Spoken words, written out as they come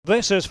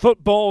This is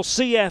Football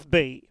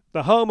CFB,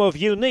 the home of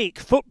unique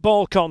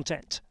football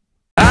content.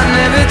 I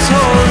never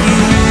told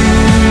you,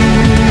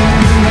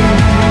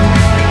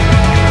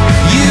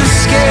 you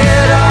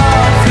scared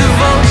off the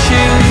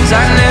vultures.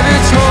 I never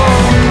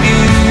told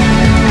you,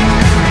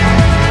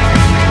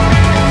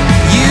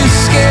 you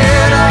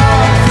scared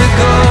off the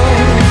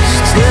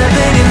ghosts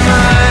living in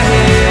my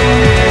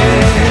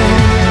head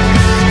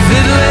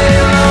that lay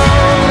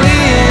lonely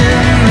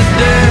in the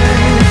dirt,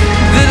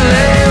 that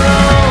lay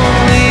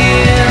lonely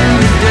in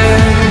the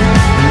dirt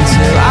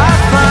until I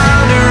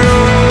found a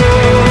rose.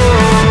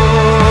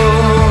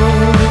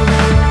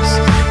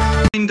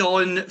 Joined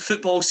on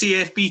Football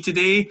CFB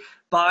today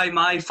by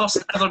my first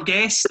ever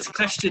guest,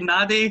 Christian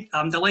Nadé.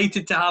 I'm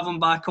delighted to have him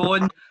back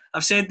on.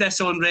 I've said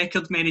this on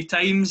record many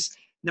times.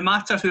 No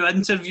matter who I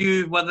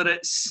interview, whether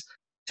it's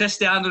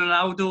Cristiano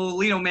Ronaldo,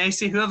 Lionel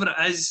Messi, whoever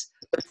it is,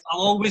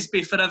 I'll always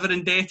be forever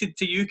indebted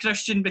to you,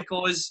 Christian,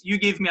 because you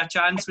gave me a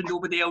chance when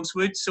nobody else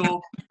would. So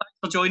thanks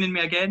for joining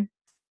me again.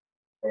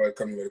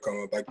 Welcome.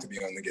 I'm back to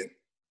being on again.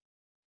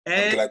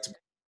 I'm glad to be.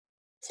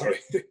 Sorry.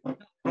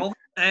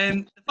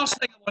 The first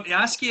thing I want to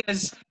ask you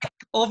is,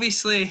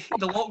 obviously,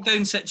 the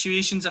lockdown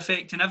situation's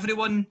affecting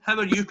everyone. How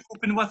are you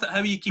coping with it? How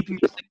are you keeping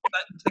yourself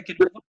fit and ticking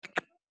over?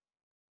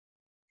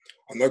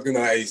 I'm not going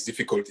to lie, it's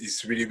difficult.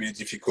 It's really, really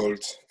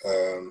difficult.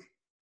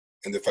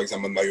 And the fact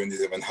I'm on my own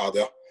is even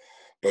harder.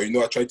 But,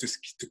 I try to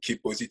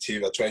keep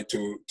positive. I try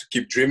to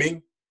keep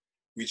dreaming,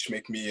 which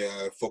make me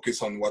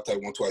focus on what I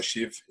want to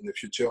achieve in the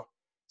future.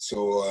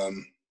 So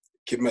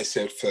keep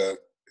myself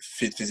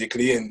fit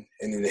physically and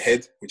in the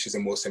head, which is the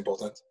most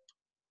important.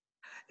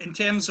 In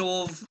terms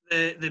of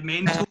the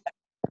mental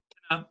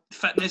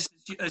fitness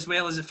as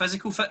well as the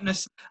physical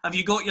fitness, have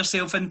you got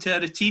yourself into a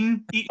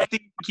routine each day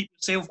to keep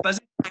yourself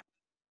busy?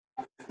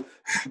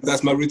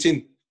 That's my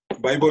routine.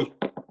 Bible.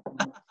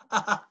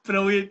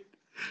 Brilliant.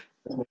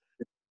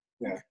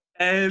 Yeah.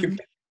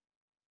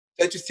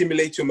 Try to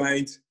stimulate your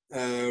mind.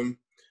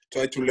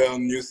 Try to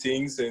learn new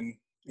things, and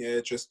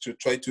just to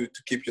try to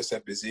keep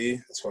yourself busy.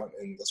 That's what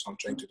I'm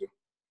trying to do.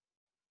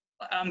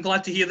 I'm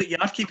glad to hear that you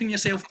are keeping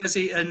yourself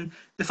busy. And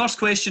the first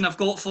question I've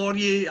got for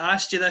you, I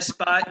asked you this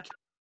back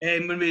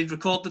when we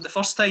recorded the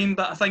first time,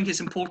 but I think it's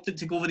important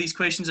to go over these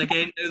questions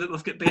again now that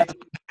we've got better.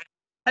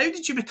 How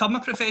did you become a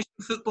professional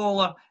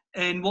footballer,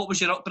 and what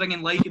was your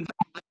upbringing like?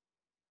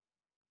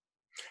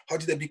 How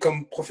did I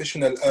become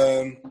professional?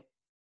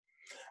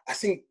 I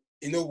think,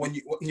 when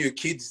you're a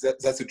kid,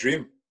 that's a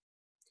dream.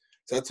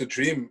 That's a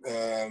dream.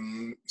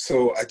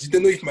 So I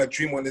didn't know if my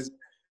dream was,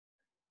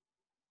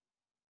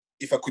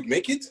 if I could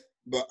make it,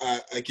 but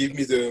I gave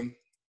me the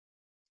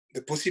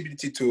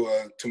possibility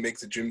to make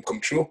the dream come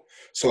true.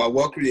 So I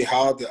worked really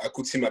hard. I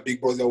could see my big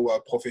brother who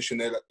were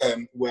professional,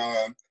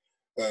 were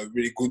a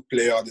really good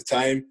player at the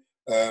time.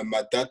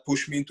 My dad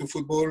pushed me into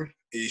football.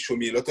 He showed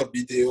me a lot of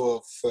video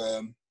of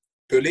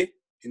Pelé,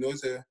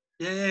 the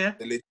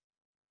late,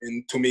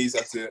 and to me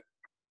that's the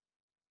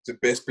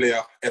best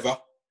player ever.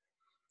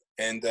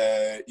 And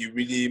he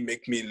really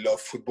made me love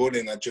football,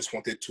 and I just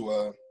wanted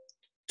to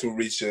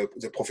reach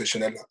the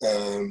professional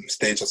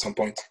stage at some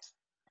point.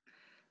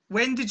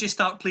 When did you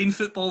start playing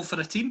football for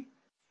a team?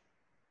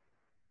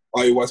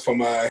 Oh, it was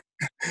from a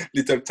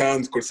little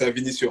town called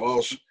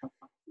Savigny-sur-Orge,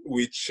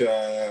 which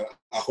I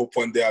hope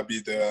one day I'll be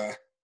the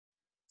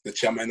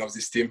chairman of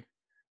this team.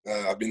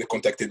 I've been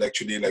contacted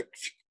actually like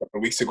a couple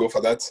of weeks ago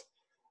for that.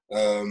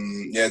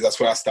 That's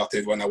where I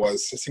started when I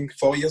was, I think,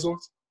 4 years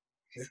old.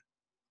 Yeah.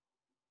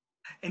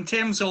 In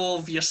terms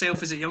of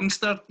yourself as a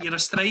youngster, you're a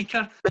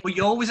striker. Were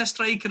you always a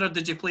striker, or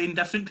did you play in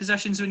different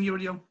positions when you were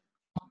young?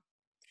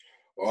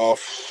 Oh,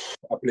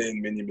 I played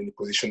in many, many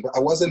positions. But I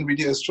wasn't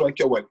really a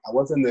striker. Well, I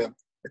wasn't a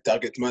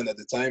target man at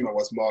the time. I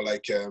was more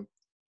like,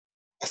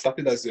 I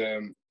started as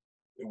a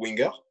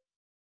winger,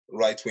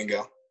 right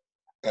winger,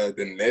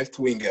 then left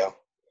winger.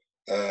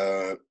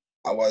 I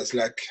was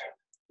like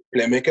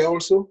playmaker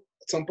also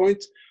at some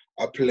point.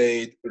 I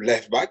played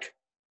left back,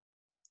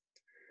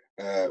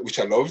 which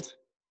I loved.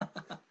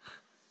 But,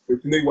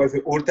 it was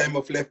the whole time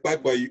of left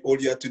back where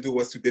all you had to do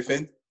was to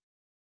defend.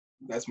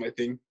 That's my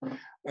thing.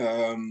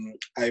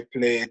 I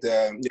played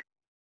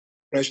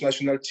French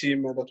national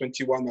team under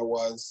 21. I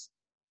was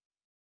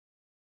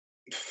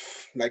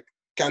like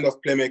kind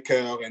of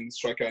playmaker and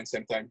striker at the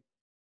same time.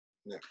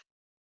 Yeah.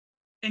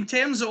 In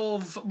terms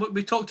of,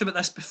 we talked about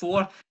this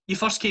before, you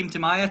first came to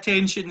my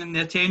attention and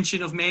the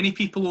attention of many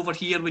people over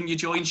here when you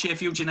joined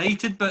Sheffield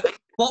United, but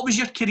what was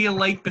your career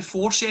like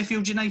before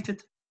Sheffield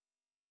United?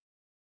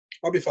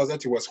 Oh, before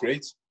that, it was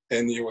great.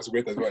 And it was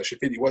great as well.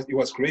 Sheffield, it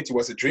was great. It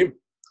was a dream.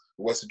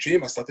 It was a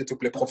dream. I started to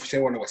play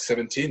professional when I was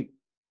 17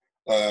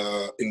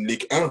 in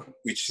Ligue 1,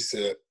 which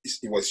it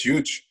was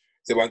huge.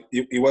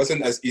 It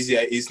wasn't as easy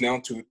as it is now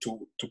to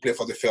play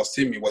for the first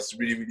team. It was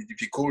really, really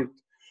difficult.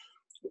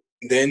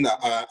 Then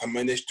I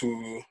managed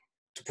to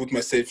put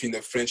myself in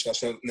the French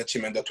national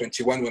team under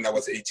 21 when I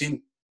was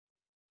 18,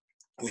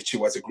 which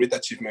was a great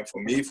achievement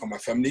for me, for my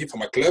family, for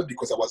my club,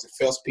 because I was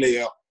the first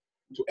player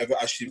to ever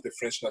achieve the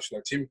French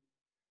national team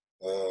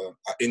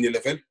at any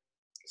level.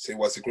 So it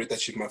was a great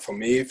achievement for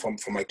me, for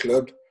my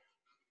club.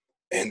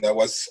 And I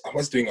was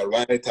doing all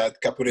right. I had a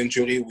couple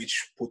injury,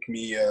 which put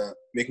me,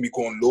 make me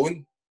go on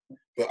loan.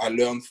 But I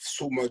learned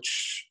so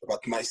much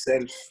about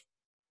myself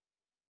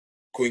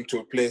going to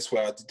a place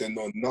where I didn't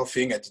know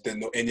nothing. I didn't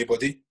know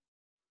anybody.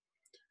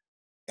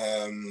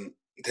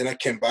 Then I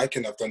came back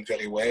and I've done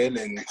very well.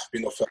 And I've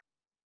been offered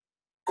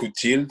a good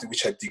deal,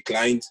 which I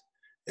declined.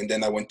 And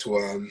then I went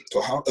to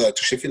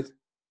Sheffield.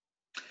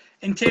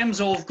 In terms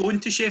of going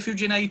to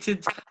Sheffield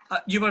United,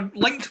 you were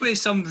linked with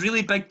some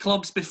really big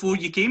clubs before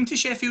you came to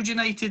Sheffield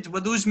United. Were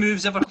those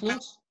moves ever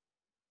close?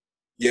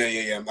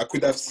 Yeah. I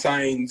could have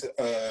signed.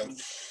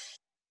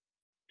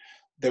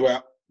 There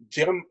were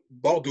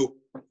Bordeaux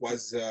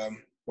was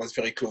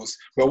very close.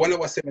 But when I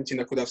was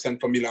 17, I could have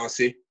signed for Milan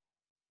AC.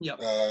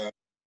 Yeah.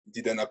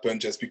 Didn't happen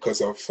just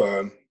because of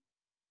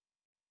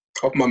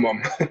my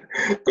mom.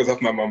 Because of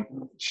my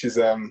mom, she's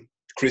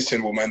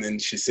Christian woman,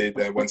 and she said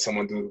that when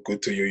someone do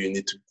good to you, you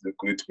need to do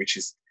good, which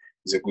is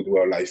a good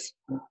way of life.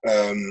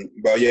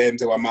 But yeah,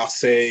 there were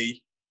Marseille.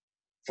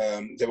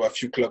 There were a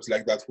few clubs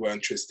like that who were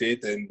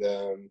interested, and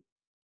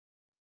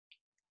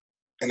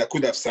I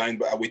could have signed,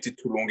 but I waited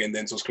too long, and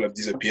then those clubs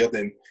disappeared,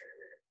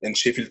 and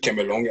Sheffield came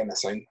along, and I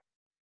signed.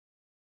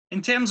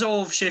 In terms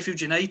of Sheffield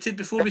United,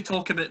 before we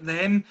talk about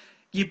them,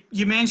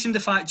 you mentioned the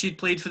fact you'd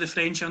played for the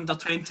French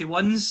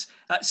under-21s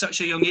at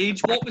such a young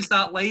age. What was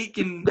that like,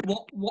 and who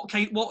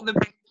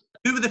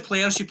were the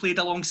players you played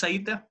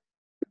alongside there?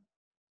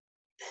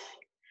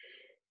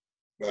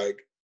 Like,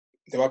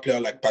 there were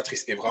players like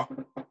Patrice Evra,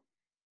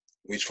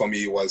 which for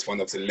me was one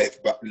of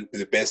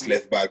the best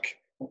left back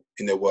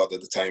in the world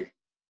at the time.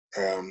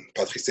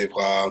 Patrice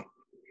Evra,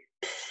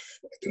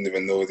 I don't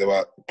even know. There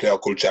were a player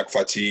called Jack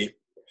Fati,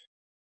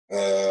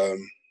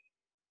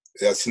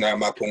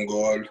 Sinama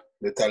Pongol,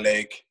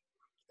 Letalek,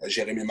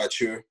 Jérémy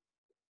Mathieu.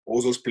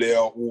 All those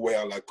players who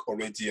were like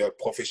already a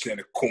professional,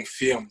 a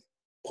confirmed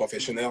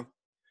professional.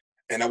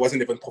 And I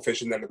wasn't even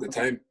professional at the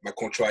time. My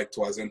contract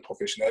wasn't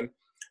professional.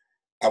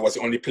 I was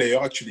the only player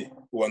actually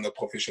who was not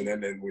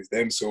professional and with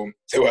them. So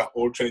they were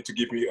all trying to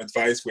give me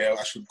advice where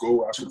I should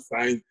go, I should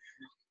sign.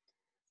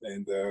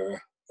 And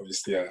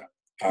obviously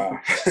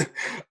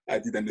I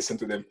didn't listen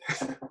to them.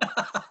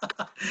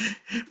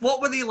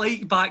 What were they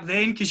like back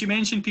then? Because you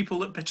mentioned people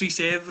like Patrice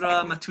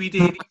Evra, Matuidi,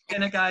 these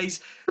kind of guys.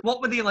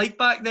 What were they like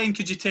back then?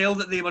 Could you tell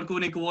that they were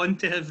going to go on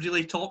to have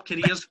really top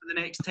careers for the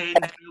next 10,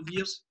 12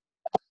 years?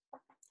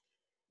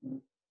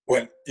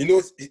 Well, you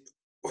know,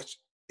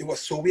 it was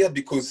so weird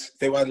because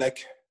they were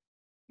like,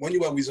 when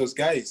you were with those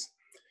guys,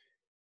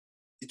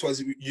 it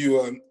was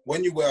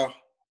when you were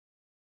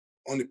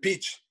on the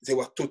pitch, they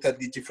were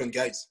totally different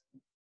guys.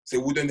 They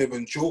wouldn't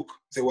even joke.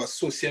 They were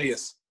so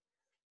serious.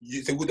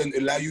 They wouldn't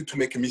allow you to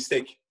make a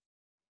mistake.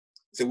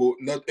 They would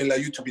not allow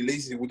you to be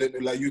lazy. They wouldn't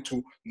allow you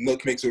to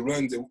not make the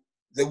run.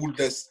 They would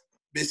just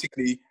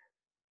basically,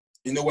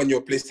 you know, when you're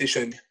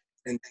PlayStation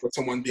and you got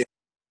someone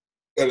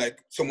behind,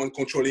 like someone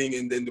controlling,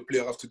 and then the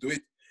player have to do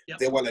it. Yep.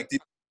 They were like, do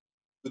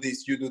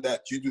this, you do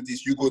that, you do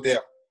this, you go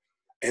there.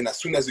 And as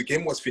soon as the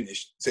game was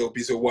finished, they would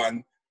be the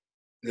one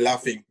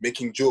laughing,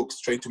 making jokes,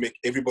 trying to make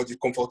everybody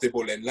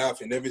comfortable and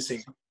laugh and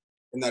everything.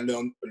 And I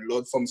learned a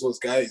lot from those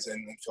guys,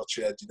 and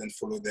unfortunately, I didn't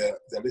follow their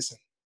lesson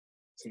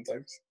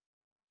sometimes.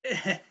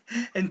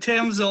 In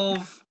terms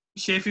of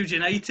Sheffield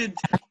United,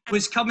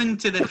 was coming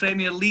to the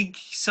Premier League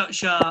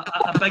such a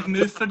big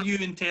move for you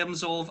in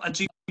terms of a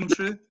dream come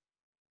true?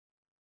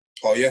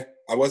 Oh yeah,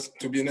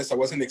 to be honest, I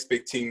wasn't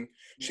expecting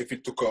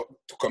Sheffield to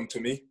come to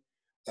me.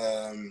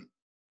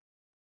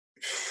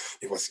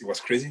 It was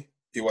crazy.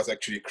 It was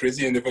actually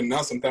crazy, and even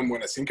now, sometimes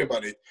when I think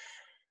about it,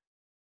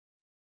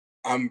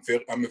 I'm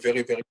a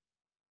very, very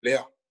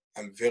player.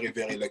 I'm very,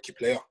 very lucky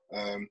player.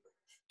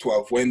 To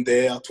have went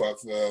there, to have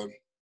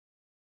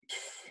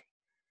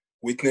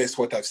witnessed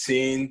what I've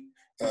seen,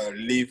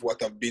 live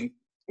what I've been,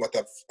 what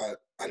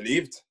I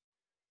lived.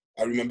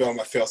 I remember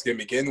my first game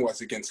again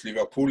was against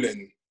Liverpool,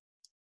 and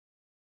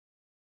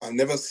I've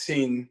never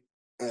seen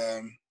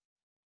the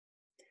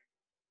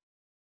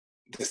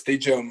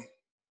stadium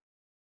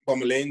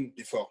Palmer Lane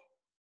before,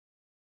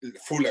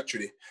 full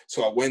actually.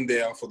 So I went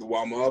there for the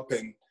warm up,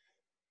 and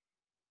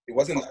it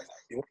wasn't like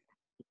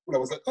I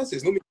was like, oh,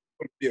 there's no way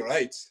to be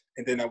right.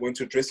 And then I went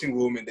to the dressing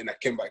room, and then I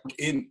came back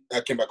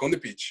on the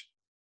pitch,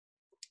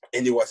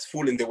 and it was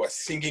full, and they were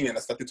singing, and I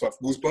started to have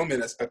goosebumps,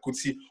 and I could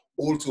see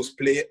all those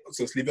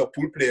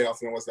Liverpool players,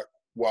 and I was like,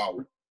 wow,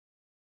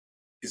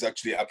 it's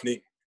actually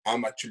happening.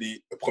 I'm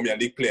actually a Premier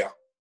League player.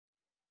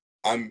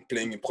 I'm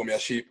playing in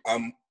Premiership.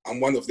 I'm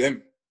one of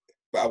them.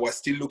 But I was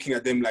still looking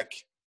at them like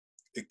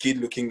a kid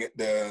looking at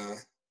the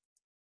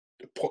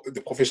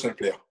professional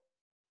player.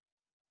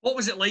 What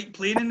was it like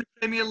playing in the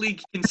Premier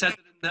League, considering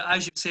that,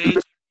 as you said,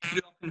 you grew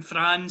up in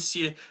France,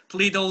 you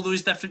played all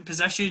those different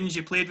positions,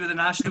 you played with the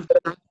national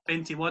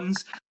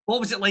 21s. What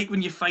was it like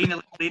when you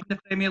finally played in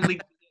the Premier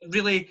League?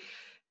 Really,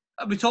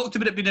 we talked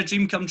about it being a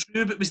dream come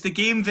true, but was the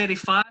game very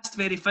fast,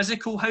 very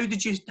physical? How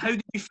did you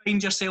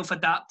find yourself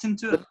adapting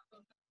to it?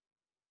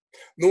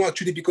 No,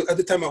 actually, because at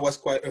the time I was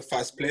quite a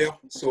fast player,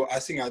 so I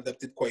think I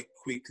adapted quite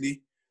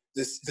quickly.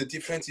 the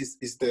difference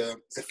is the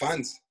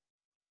fans.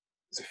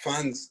 The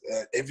fans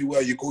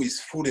everywhere you go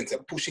is full, and they're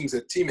pushing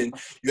the team. And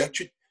you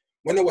actually,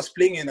 when I was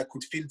playing and I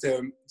could feel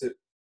the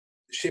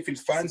Sheffield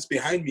fans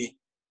behind me,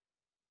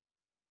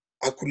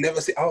 I could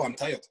never say, "Oh, I'm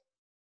tired."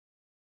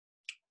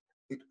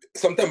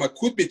 Sometimes I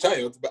could be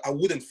tired, but I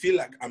wouldn't feel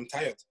like I'm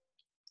tired,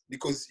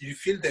 because you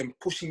feel them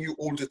pushing you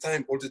all the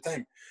time,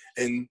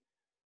 and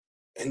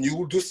you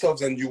will do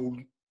stuff and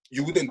you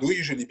wouldn't do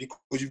usually,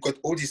 because you've got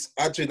all these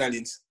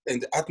adrenalines,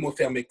 and the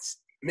atmosphere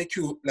make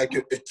you like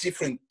a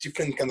different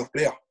kind of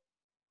player.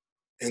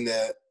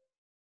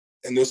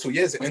 And also,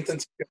 yes, the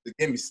intensity of the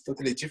game is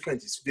totally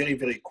different. It's very,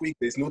 very quick.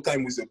 There's no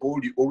time with the ball.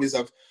 You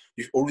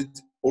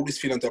always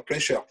feel under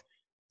pressure.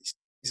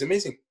 It's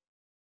amazing.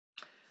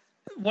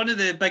 One of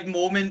the big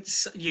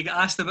moments, you get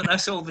asked about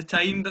this all the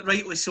time, but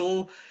rightly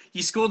so,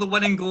 you score the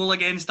winning goal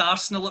against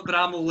Arsenal at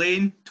Bramall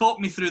Lane. Talk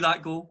me through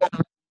that goal.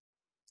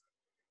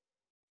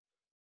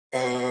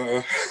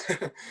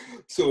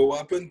 So what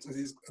happened to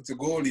the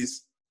goal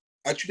is,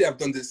 actually I've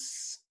done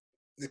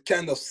the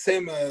kind of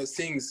same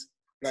things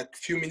like a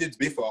few minutes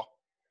before,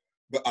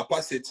 but I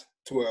passed it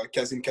to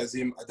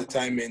Kazim at the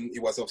time, and he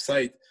was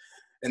offside.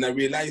 And I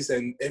realized,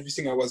 and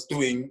everything I was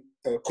doing,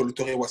 Kolo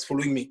Touré was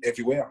following me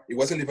everywhere. He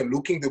wasn't even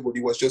looking the ball, he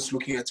was just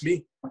looking at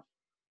me,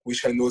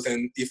 which I know.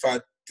 And if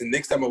the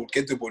next time I would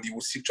get the ball, he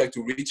would still try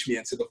to reach me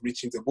instead of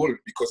reaching the ball,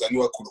 because I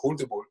knew I could hold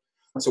the ball.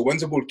 So when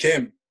the ball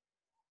came,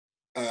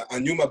 I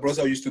knew my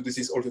brother used to do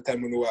this all the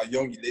time when we were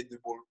young. He let the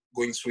ball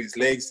going through his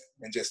legs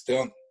and just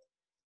turn.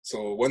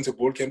 So when the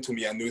ball came to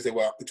me, I knew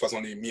it was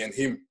only me and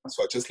him.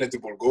 So I just let the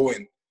ball go,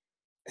 and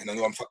I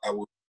knew I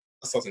would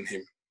faster than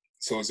him.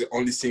 So the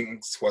only thing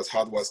was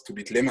hard was to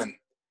beat Lehmann.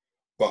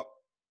 But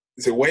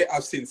the way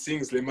I've seen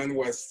things, Lehmann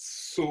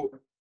was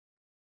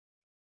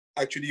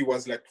actually he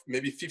was like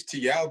maybe 50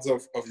 yards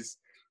of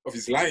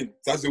his line.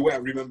 That's the way I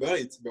remember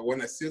it. But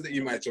when I see the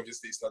image,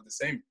 obviously it's not the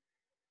same.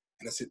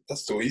 And I said,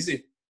 that's so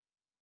easy.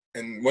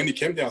 And when he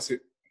came there, I said,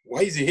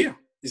 why is he here?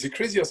 Is he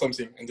crazy or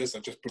something? And I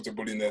just put the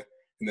ball in the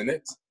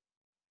net.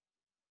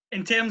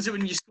 In terms of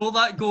when you score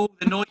that goal,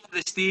 the noise of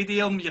the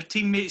stadium, your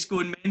teammates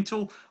going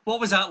mental, what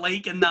was that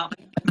like in that?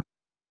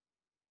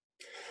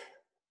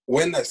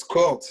 When I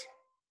scored,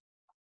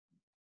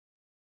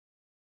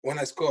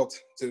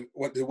 the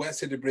way I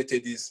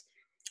celebrated is,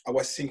 I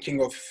was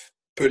thinking of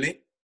Pelé,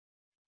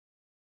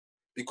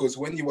 because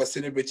when he was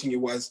celebrating, he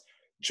was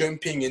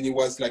jumping and he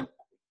was like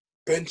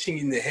punching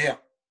in the air.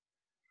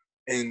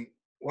 And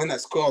when I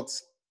scored,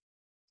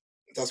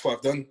 that's what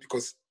I've done,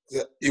 because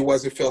it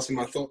was the first in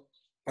my thought.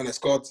 When I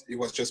scored, it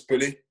was just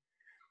Pelé.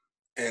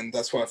 And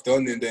that's what I've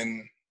done. And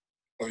then,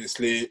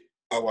 obviously,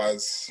 I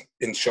was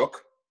in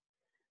shock.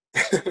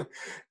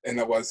 And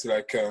I was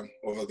like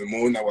over the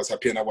moon. I was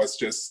happy, and I was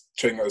just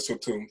trying also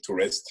to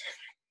rest.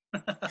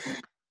 How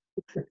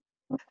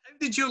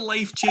did your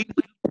life change?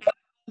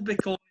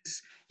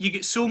 Because you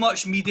get so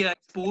much media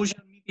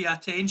exposure, media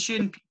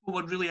attention, people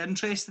were really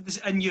interested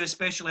in you,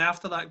 especially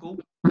after that goal.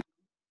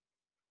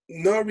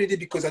 Not really,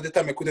 because at the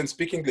time I couldn't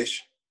speak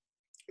English.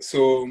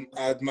 So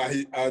I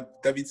had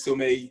David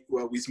Sommeil, who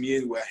were with me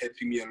and were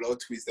helping me a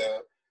lot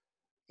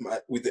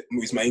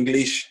with my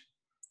English.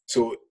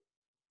 So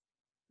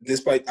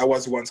despite I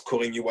was the one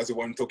scoring, he was the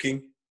one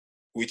talking,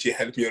 which he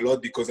helped me a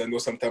lot, because I know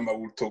sometimes I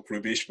would talk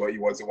rubbish, but he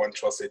was the one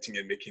translating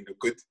and making it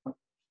good.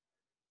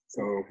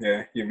 So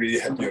yeah, he really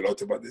helped me a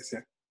lot about this.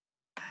 Yeah.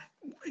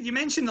 You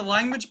mentioned the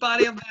language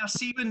barrier there.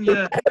 See, when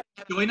you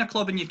join a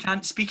club and you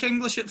can't speak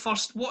English at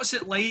first, what's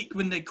it like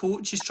when the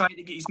coach is trying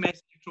to get his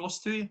message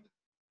across to you?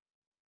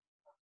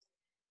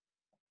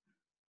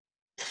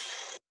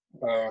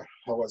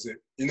 How was it?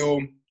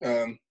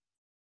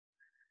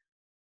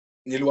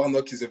 Neil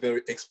Warnock is a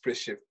very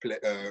expressive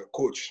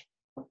coach.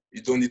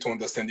 You don't need to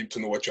understand him to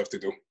know what you have to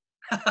do.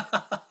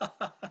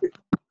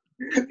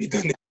 You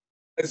don't need,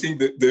 I think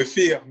the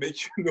fear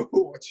makes you know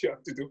what you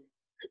have to do.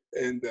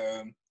 And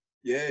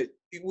yeah,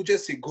 it would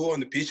just say, go on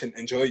the pitch and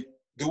enjoy,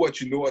 do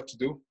what you know what to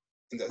do,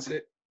 and that's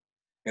it.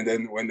 And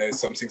then when there's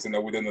some things that I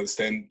wouldn't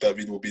understand,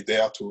 David will be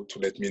there to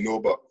let me know.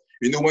 But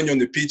when you're on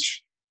the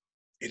pitch,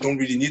 you don't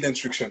really need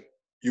instruction.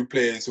 You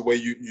play the way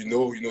you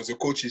know. The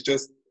coach is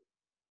just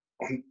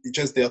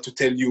there to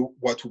tell you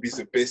what will be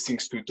the best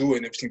things to do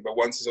and everything. But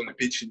once he's on the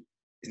pitch,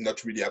 it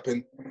not really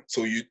happen.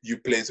 So you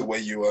play the way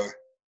you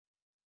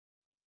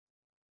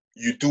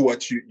do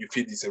what you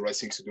feel is the right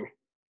thing to do.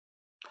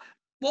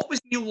 What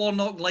was Neil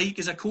Warnock like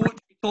as a coach?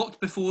 You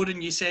talked before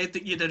and you said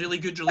that you had a really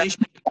good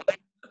relationship.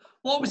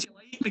 What was he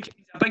like? Because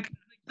he's a big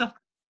character.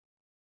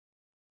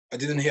 I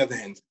didn't hear the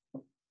end.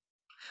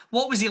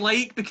 What was he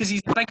like? Because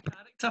he's a big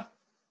character.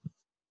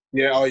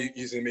 Yeah,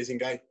 he's an amazing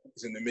guy.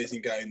 He's an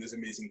amazing guy and he's an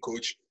amazing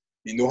coach.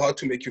 He knows how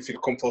to make you feel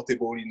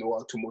comfortable. He knows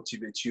how to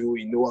motivate you.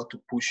 He knows how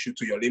to push you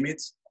to your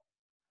limits.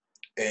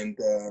 And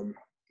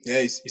yeah,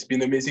 it's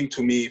been amazing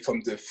to me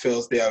from the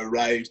first day I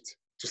arrived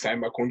to sign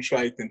my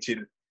contract until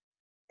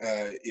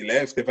he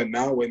left. Even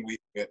now, when we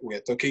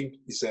are talking,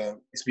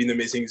 it's been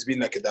amazing. It's been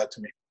like a dad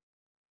to me.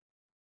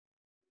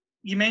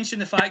 You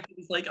mentioned the fact that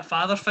he's like a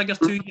father figure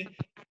to you.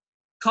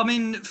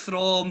 Coming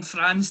from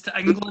France to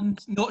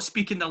England, not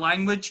speaking the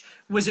language,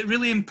 was it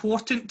really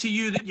important to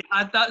you that you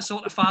had that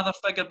sort of father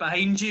figure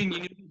behind you and you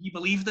knew that he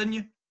believed in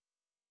you?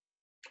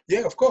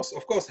 Yeah, of course.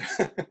 Of course,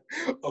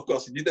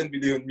 he didn't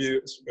believe in me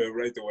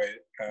right away.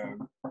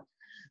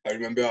 I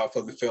remember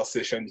after the first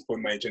session, he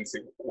phoned my agent and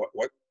said,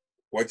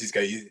 what this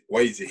guy is?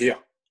 Why is he here?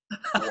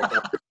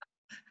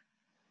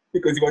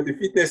 Because he was a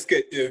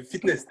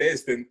fitness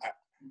test, and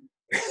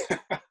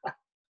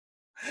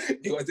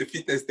it was a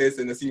fitness test,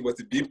 and I think it was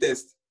a beep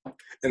test.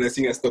 And I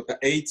think I stopped at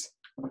 8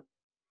 on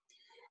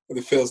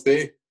the first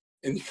day.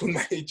 And he phoned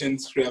my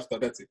agent straight after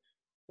that. Said,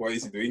 what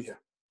is he doing here?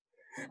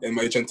 And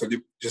my agent told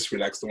him, just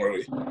relax, don't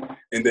worry.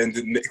 And then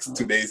the next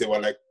 2 days, they were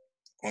like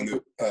on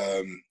the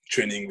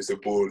training with the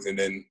balls. And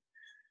then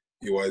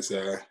he was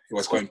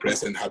quite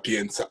impressed and happy.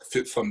 And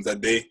from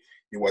that day,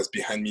 he was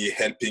behind me,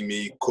 helping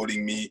me,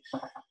 calling me.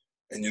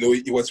 And,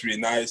 it was really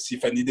nice.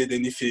 If I needed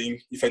anything,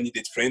 if I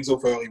needed friends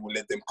over, he would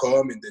let them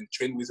come and then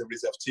train with the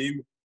reserve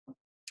team.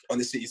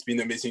 Honestly, it's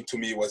been amazing to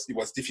me. It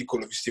was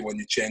difficult, obviously, when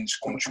you change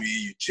country,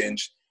 you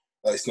change,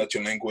 it's not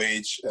your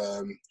language,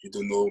 you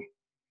don't know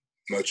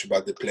much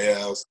about the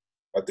players,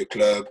 about the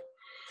club.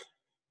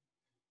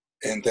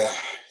 And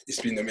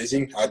it's been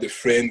amazing. I had a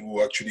friend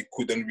who actually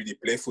couldn't really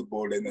play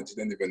football and I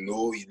didn't even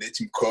know. He let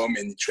him come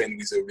and he trained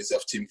with the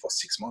reserve team for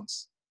 6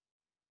 months,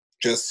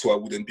 just so I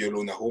wouldn't be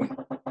alone at home.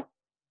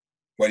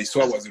 Well, he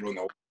saw I was alone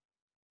at home,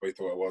 but he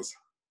thought I was.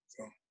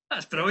 So.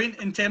 That's brilliant.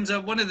 In terms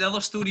of one of the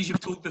other stories you've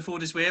told before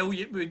as well,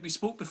 we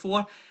spoke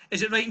before,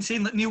 is it right in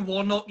saying that Neil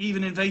Warnock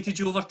even invited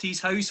you over to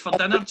his house for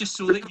dinner just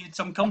so that you had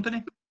some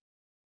company?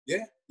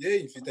 Yeah,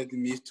 he invited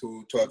me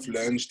to have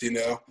lunch,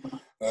 dinner,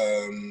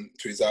 to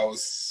his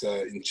house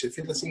in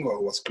Sheffield, I think, or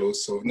it was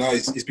close. So no,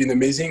 it's been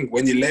amazing.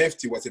 When he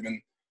left, it was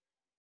even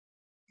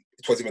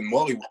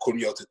more. He would call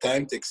me all the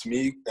time, text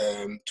me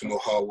to know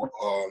how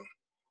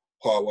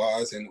I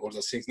was and all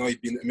those things. No, it's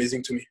been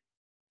amazing to me.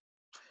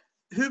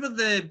 Who were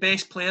the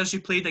best players you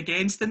played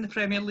against in the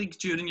Premier League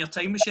during your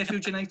time with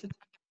Sheffield United?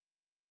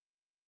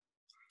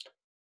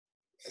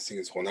 I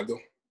think it's Ronaldo.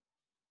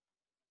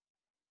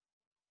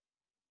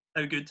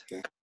 How good?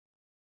 Yeah.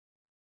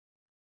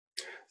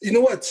 You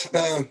know what?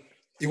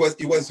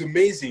 It was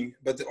amazing,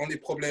 but the only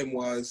problem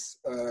was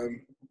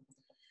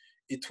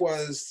it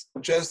was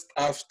just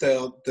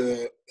after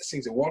the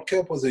World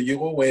Cup or the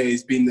Euro where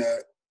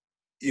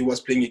he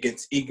was playing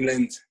against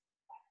England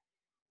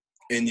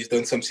and he's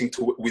done something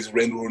with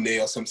Wayne Rooney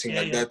or something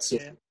like that. So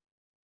it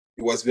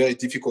was very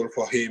difficult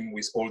for him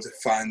with all the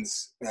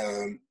fans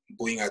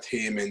booing at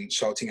him and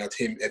shouting at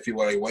him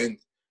everywhere he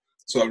went.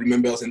 So I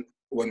remember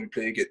when I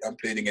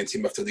played against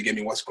him after the game,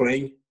 he was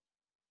crying.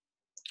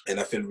 And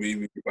I felt really,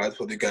 really bad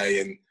for the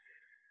guy.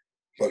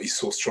 But he's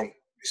so strong.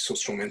 He's so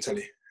strong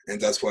mentally.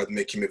 And that's what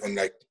makes him even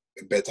like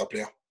a better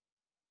player.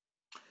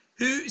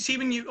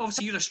 When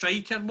you're a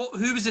striker,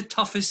 who was the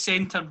toughest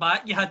centre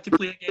back you had to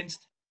play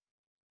against?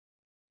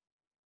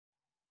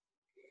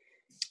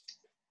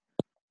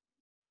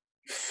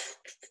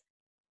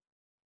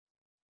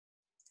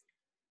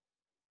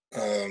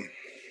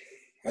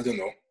 I don't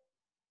know.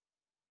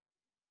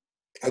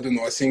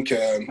 I think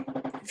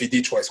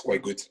Vidic was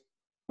quite good.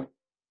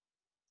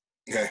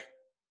 Yeah.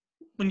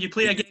 When you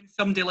play against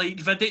somebody like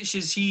Vidic,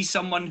 is he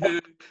someone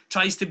who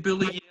tries to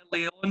bully you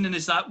early on, and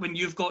is that when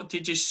you've got to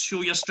just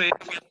show your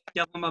strength and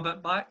give him a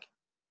bit back?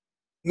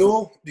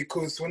 No,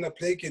 because when I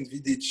played against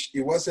Vidic,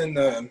 it wasn't.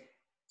 I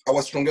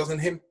was stronger than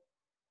him,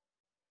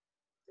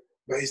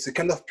 but he's the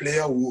kind of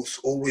player who's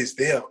always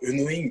there,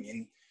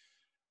 annoying.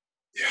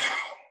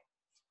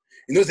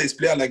 And there's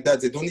players like that.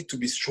 They don't need to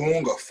be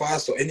strong or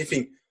fast or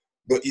anything,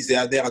 but if they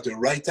are there at the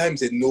right time,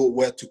 they know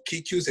where to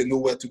kick you, they know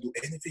where to do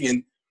anything,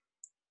 and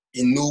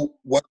you know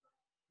what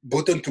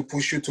button to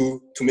push you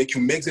to make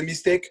you make the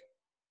mistake,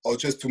 or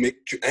just to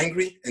make you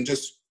angry and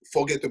just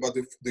forget about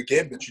the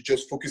game, but you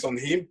just focus on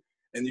him.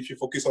 And if you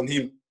focus on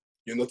him,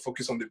 you're not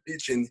focused on the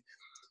pitch, and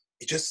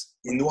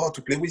you know how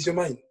to play with your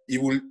mind. He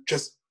will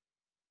just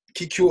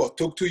kick you or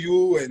talk to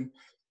you, and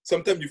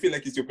sometimes you feel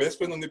like he's your best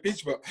friend on the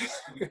pitch, but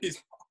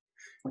he's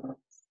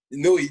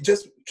he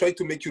just try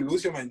to make you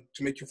lose your mind,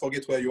 to make you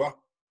forget where you are.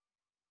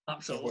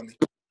 Absolutely.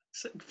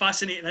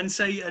 Fascinating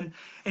insight. And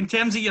in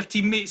terms of your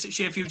teammates at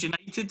Sheffield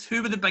United,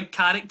 who were the big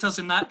characters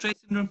in that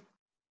dressing room?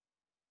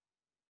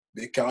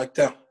 Big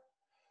character.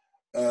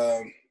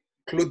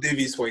 Claude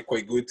Davis was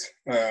quite good.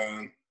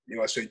 He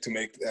was trying to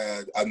make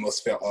the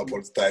atmosphere up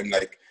all the time,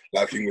 like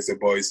laughing with the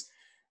boys.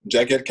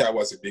 Jagielka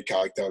was a big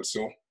character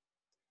also.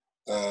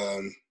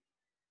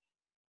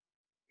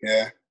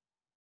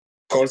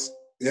 Coles,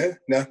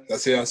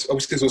 that's it.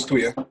 Obviously those two,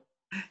 yeah.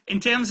 In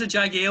terms of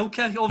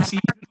Jagielka, obviously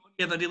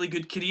you have a really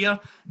good career.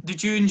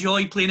 Did you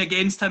enjoy playing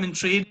against him in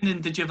training,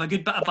 and did you have a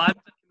good bit of banter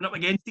coming up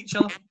against each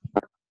other?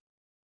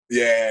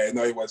 Yeah,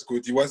 no, it was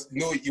good. He was.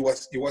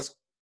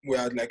 We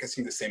had like I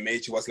think the same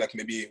age. He was like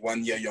maybe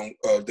 1 year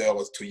older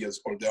or 2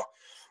 years older,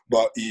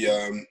 but he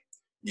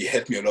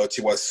helped me a lot.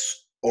 He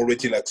was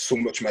already like so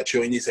much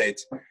mature in his head,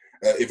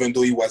 even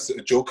though he was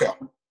a joker.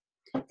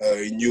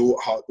 He knew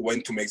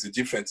when to make the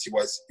difference. He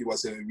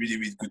was a really,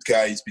 really good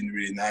guy. He's been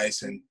really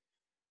nice, and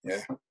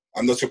yeah,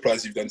 I'm not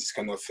surprised you've done this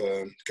kind of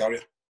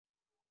career.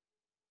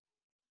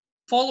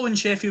 Following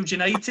Sheffield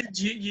United,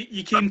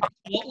 you came to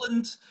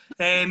Scotland.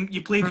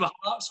 You played with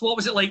Hearts. What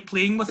was it like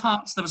playing with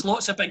Hearts? There was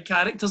lots of big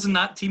characters in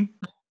that team.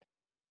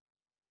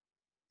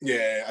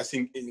 Yeah, I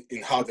think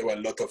in Hearts there were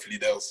a lot of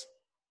leaders,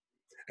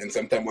 and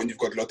sometimes when you've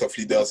got a lot of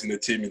leaders in a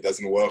team, it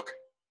doesn't work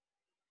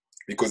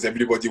because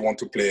everybody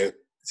wants to play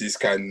this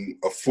kind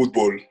of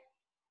football,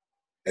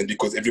 and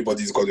because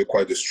everybody's got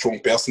quite a strong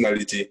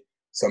personality,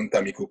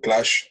 sometimes it could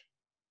clash.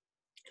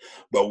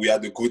 But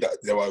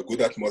there was a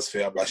good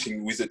atmosphere. But I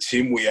think with the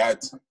team we had,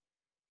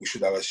 we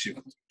should have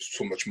achieved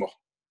so much more.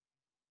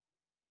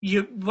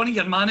 One of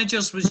your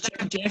managers was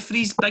Jim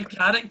Jeffries, big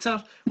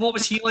character. What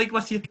was he like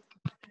with you?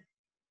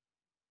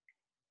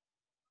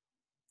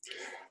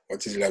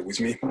 What is he like with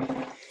me?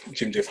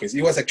 Jim Jeffries.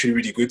 He was actually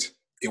really good.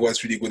 He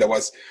was really good.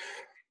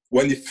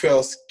 When he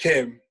first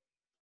came,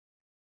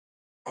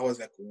 I was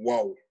like,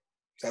 wow,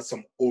 that's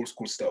some old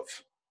school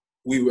stuff.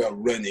 We were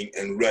running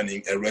and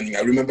running and running. I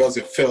remember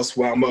the first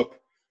warm-up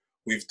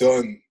we've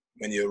done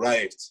when he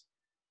arrived.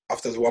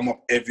 After the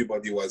warm-up,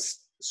 everybody was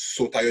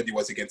so tired. He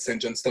was against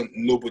St. Johnstone.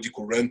 Nobody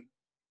could run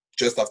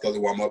just after the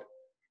warm-up.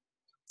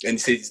 And he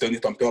said he's done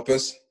it on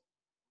purpose.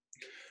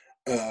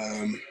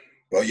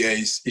 But yeah,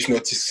 he's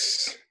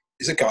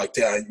a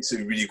character. He's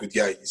a really good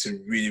guy. He's a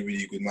really,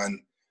 really good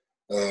man.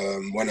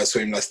 When I saw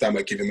him last time,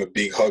 I gave him a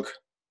big hug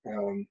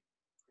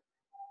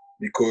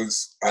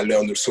because I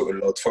learned also a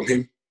lot from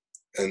him.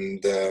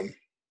 And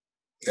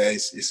yeah,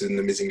 he's an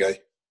amazing guy.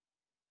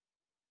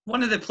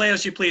 One of the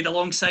players you played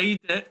alongside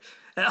at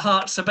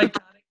Hearts, a big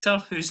character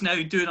who's now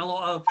doing a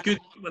lot of good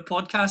with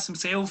podcasts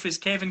himself, is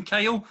Kevin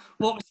Kyle.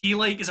 What was he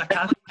like as a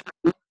character?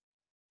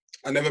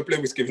 I never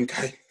played with Kevin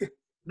Kyle.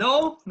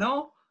 No.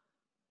 No.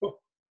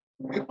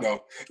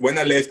 When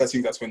I left, I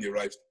think that's when he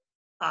arrived.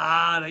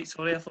 Ah, right.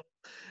 Sorry, I thought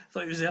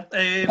he was there. What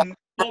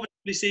I was going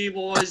to say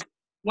was,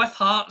 with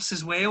Hearts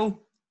as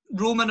well,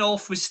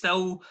 Romanoff was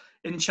still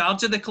in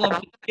charge of the club.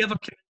 Did he ever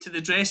come into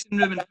the dressing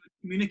room and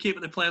communicate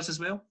with the players as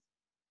well?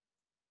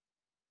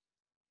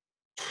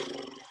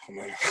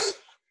 No.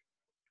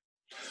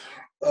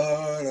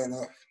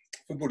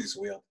 Football is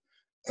weird.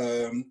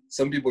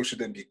 Some people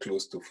shouldn't be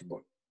close to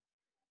football.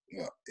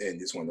 Yeah, and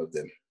he's one of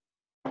them.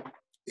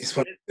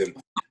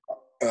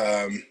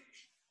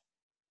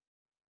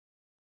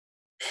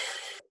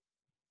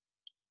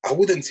 I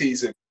wouldn't say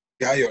he's a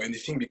guy or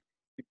anything because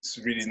it's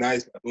really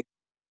nice, but I don't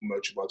know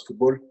much about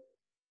football.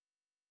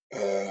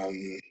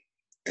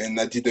 And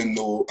I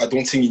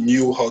don't think he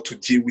knew how to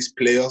deal with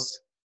players.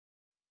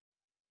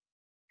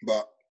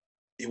 But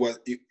if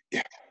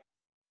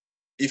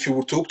you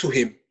would talk to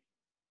him,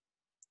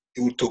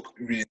 he would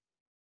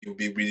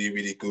be really,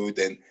 really good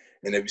and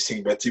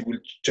everything. But he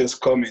would just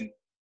come and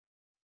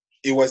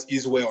it was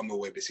his way or no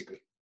way,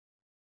 basically.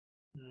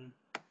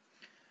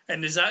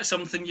 And is that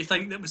something you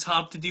think that was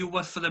hard to deal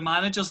with for the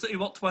managers that he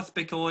worked with,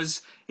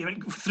 because he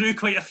went through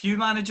quite a few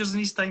managers in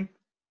his time?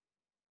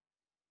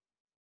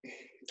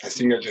 I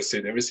think I just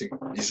said everything.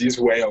 It's his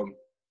way on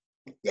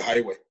the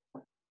highway.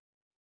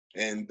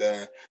 And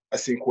I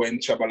think when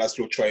Csaba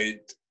László tried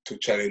to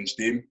challenge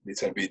him a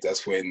little bit,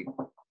 that's when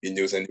he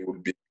knew that he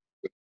would be.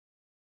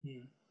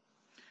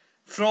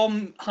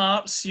 From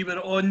Hearts, you were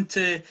on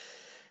to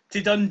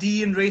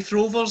Dundee and Raith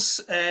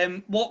Rovers.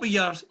 What were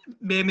your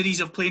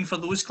memories of playing for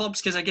those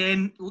clubs? Because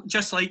again,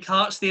 just like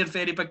Hearts, they're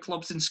very big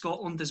clubs in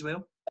Scotland as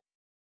well.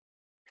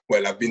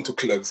 Well, I've been to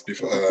clubs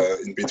before,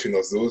 in between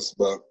of those,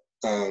 but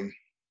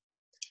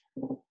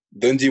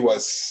Dundee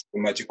was a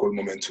magical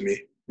moment to me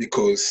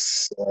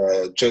because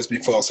just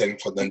before signing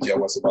for Dundee, I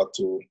was about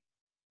to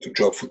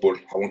drop football.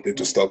 I wanted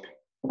to stop.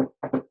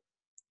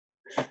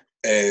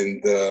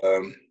 And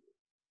I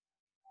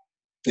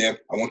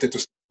wanted to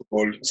stop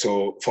football.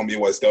 So for me, it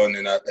was done.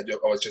 And I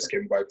was just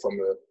came back from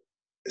a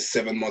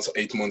 7 months or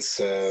 8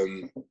 months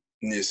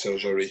knee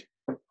surgery.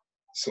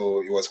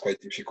 So it was quite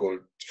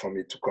difficult for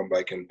me to come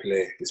back and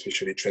play,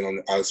 especially train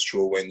on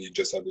Astro when you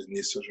just had a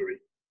knee surgery.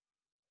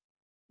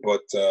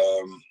 But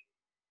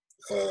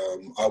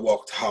I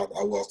worked hard.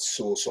 I worked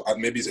so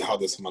maybe the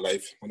hardest of my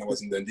life when I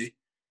was in Dundee,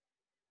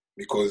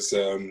 because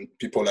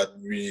people had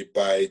really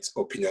bad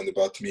opinion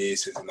about me,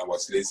 saying I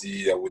was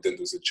lazy, I wouldn't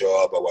do the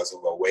job, I was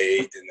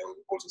overweight, and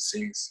all those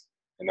things.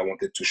 And I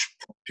wanted to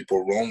prove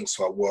people wrong,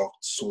 so I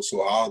worked so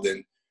hard,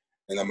 and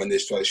I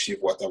managed to achieve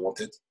what I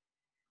wanted.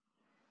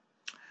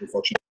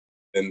 Unfortunately,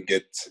 I didn't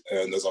get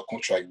another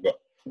contract,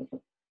 but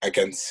I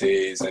can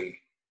say then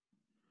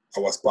I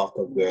was part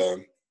of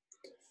the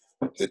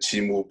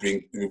team who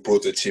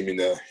brought the team in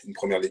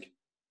Premier League.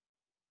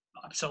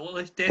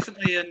 Absolutely,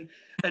 definitely.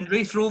 And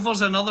Raith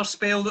Rovers, another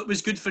spell that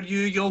was good for you.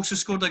 You also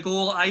scored a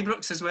goal at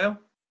Ibrox as well.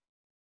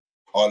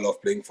 I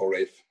love playing for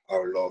Raith.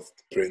 I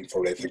loved playing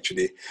for Raith,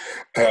 actually.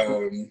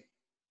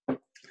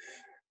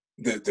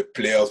 The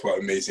players were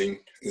amazing.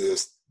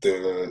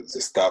 The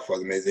staff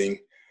was amazing.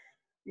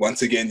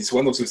 Once again, it's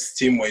one of those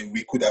teams where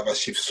we could have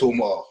achieved so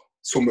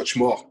much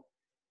more.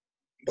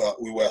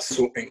 but we were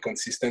so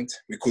inconsistent.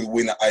 We could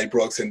win at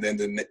Ibrox, and then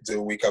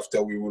the week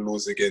after we will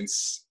lose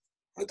against,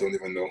 I don't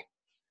even know,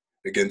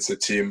 against a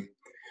team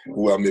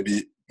who are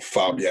maybe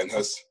far behind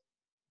us,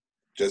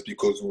 just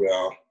because we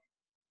are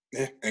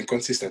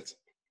inconsistent.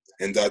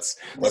 And that's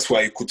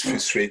why it could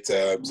frustrate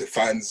the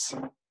fans,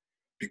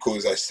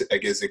 because I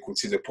guess they could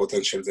see the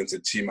potential that the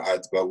team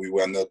had, but we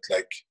were not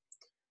like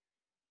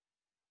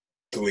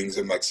doing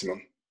the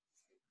maximum.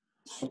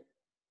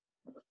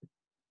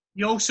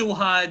 You also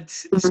had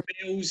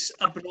spells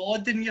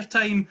abroad in your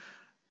time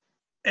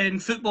in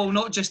football,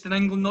 not just in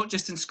England, not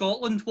just in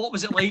Scotland. What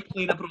was it like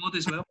playing abroad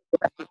as well?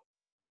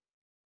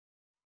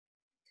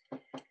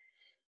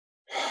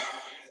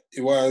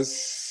 It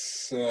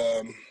was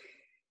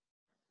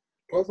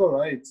all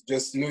right.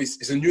 Just,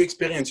 it's a new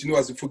experience.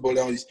 As a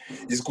footballer,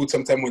 it's good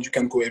sometimes when you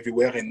can go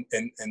everywhere and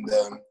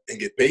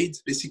get paid,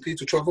 basically,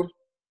 to travel.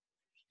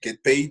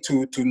 Get paid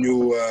to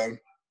know,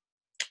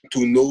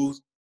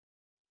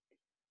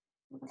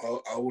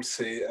 I would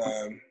say,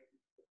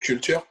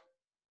 culture.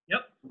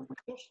 Yep, of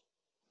course.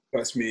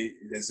 Trust me,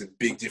 there's a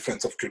big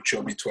difference of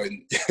culture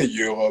between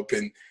Europe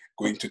and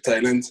going to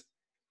Thailand.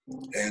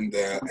 And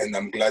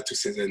I'm glad to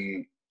say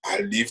that I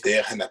live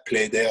there and I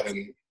play there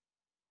and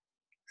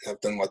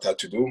I've done what I had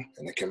to do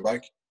and I came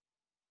back.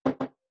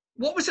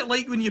 What was it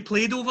like when you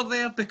played over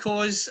there?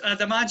 Because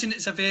I'd imagine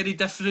it's a very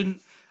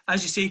different,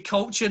 as you say,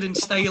 culture and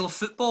style of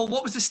football.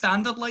 What was the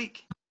standard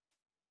like?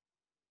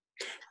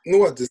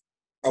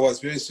 I was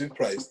very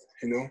surprised,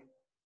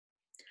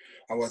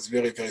 I was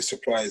very, very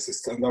surprised. The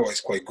standard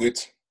was quite good.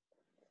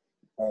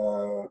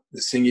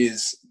 The thing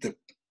is,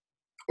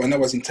 when I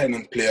was in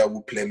Thailand, player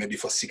would play maybe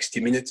for 60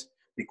 minutes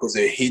because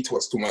the heat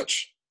was too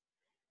much.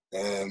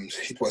 And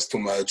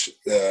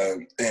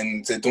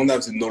they don't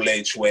have the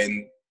knowledge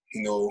when,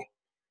 you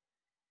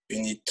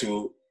need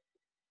to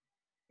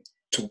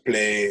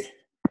play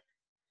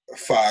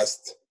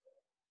fast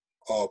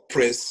or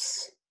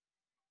press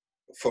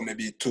for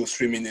maybe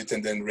 2-3 minutes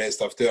and then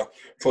rest after.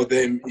 For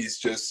them, it's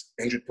just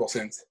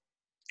 100%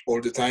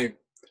 all the time.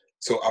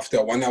 So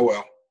after 1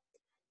 hour,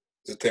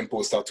 the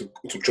tempo start to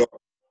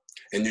drop.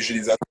 And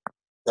usually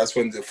that's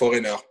when the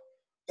foreigner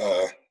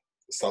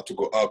start to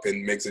go up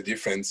and make the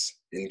difference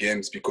in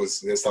games because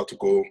they start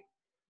to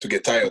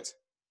get tired.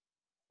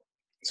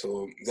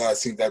 So I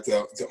think that's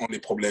the only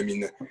problem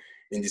in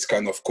this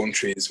kind of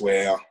countries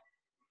where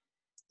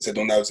they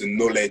don't have the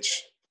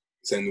knowledge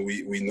than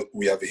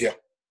we have here.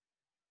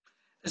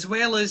 As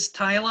well as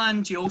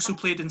Thailand, you also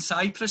played in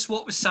Cyprus.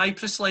 What was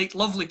Cyprus like?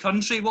 Lovely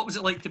country. What was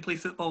it like to play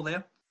football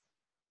there?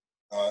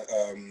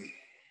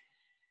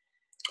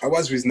 I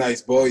was with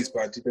nice boys,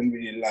 but I didn't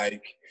really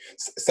like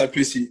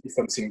Cyprus.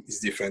 Is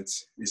different.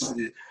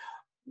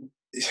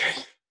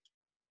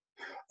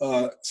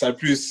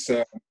 Cyprus.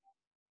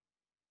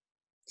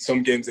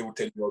 Some games they will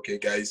tell you, okay,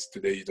 guys,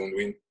 today you don't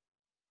win.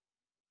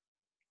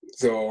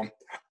 So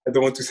I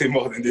don't want to say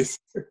more than this.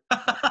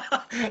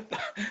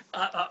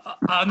 I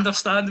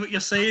understand what you're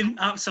saying.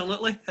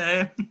 Absolutely.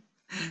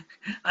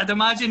 I'd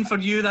imagine for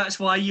you that's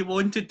why you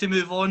wanted to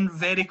move on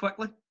very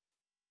quickly.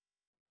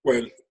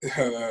 Well,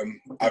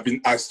 I've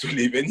been asked to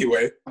leave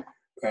anyway.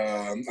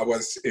 I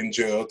was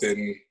injured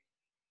and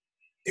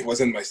it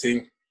wasn't my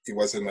thing. It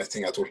wasn't my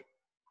thing at all.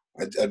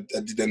 I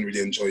didn't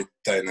really enjoy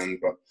Thailand,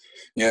 but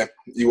yeah,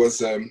 it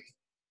was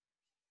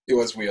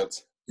weird.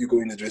 You go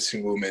in the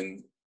dressing room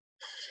and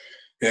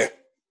yeah,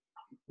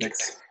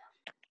 next.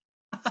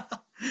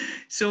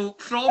 So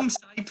from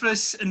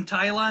Cyprus and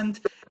Thailand,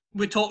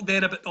 we talked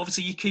there about,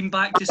 obviously you came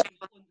back to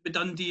Scotland with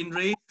Dundee and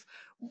Raith.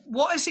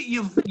 What is it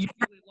you've really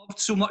loved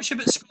so much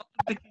about Scotland?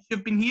 Because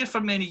you've been here for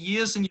many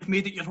years and you've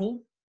made it your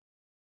home.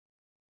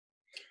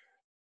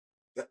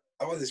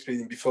 I was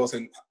explaining before,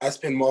 and I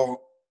spent more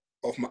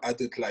of my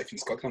adult life in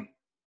Scotland.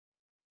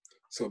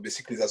 So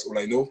basically that's all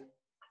I know.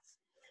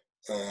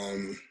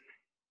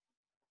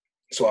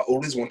 So I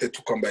always wanted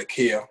to come back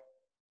here.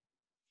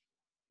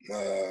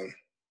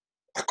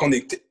 I can't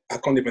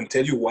even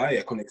tell you why.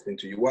 I can't explain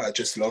to you why. I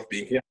just love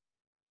being here.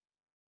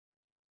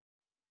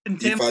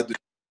 If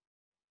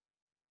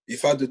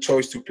I had the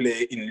choice to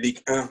play in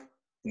Ligue 1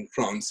 in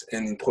France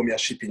and in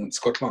Premiership in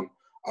Scotland,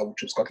 I would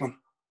choose Scotland.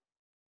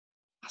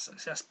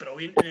 That's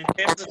brilliant. And in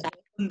terms of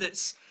Scotland,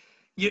 it's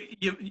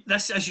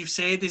this, as you've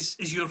said,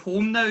 is your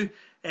home now.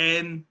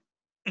 In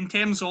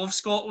terms of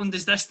Scotland,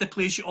 is this the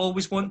place you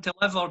always want to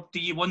live, or do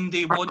you one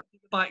day want to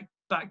go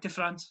back to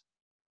France?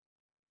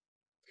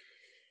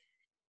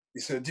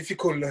 It's a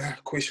difficult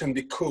question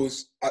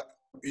because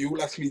you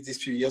asked me this a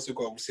few years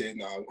ago. I would say,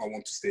 no, I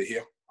want to stay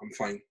here. I'm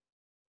fine.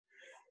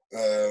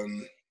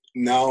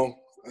 Now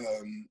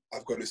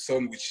I've got a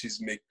son, which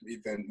is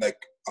even like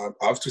I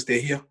have to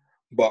stay here,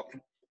 but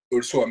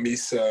also I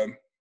miss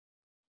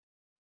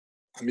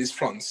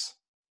France.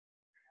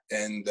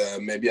 And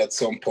maybe at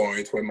some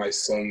point when my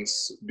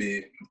sons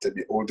be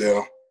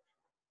older,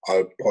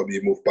 I'll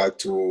probably move back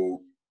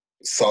to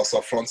south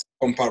of France,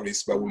 from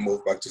Paris, but we'll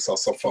move back to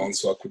south of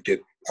France so I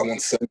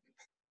want sun.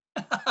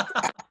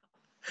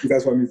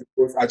 That's what I mean.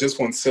 I just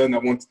want sun. I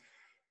want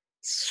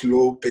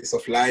slow pace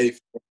of life,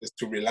 just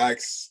to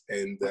relax.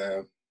 And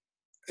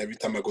every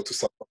time I go to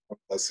Southampton,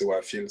 that's how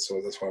I feel.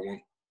 So that's what I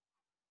want.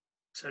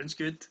 Sounds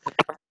good.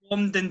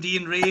 From Dundee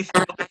and Raith,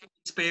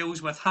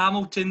 spells with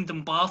Hamilton,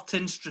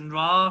 Dumbarton,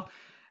 Stranraer,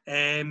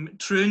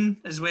 Troon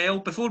as well.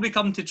 Before we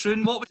come to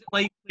Troon, what was it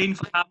like playing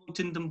for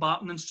Hamilton,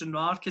 Dumbarton and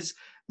Stranraer? Because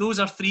those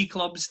are three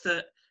clubs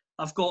that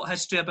I've got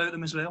history about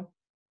them as well.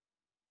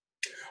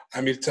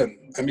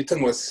 Hamilton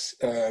was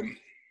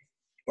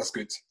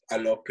good. I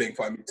love playing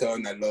for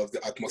Hamilton. I love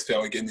the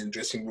atmosphere again in the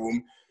dressing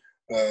room.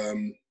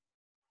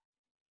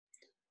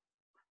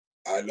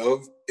 I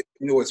love,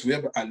 what's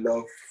weird, but I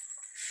love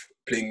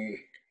playing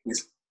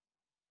with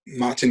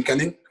Martin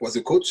Canning, was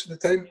the coach at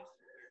the time.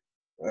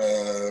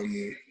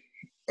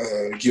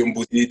 Guillaume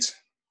Boudit.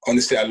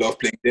 Honestly, I love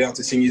playing there.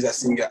 The thing is, I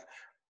think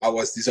I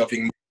was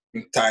deserving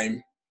more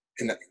time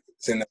than I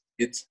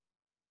did.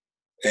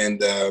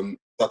 And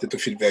started to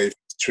feel very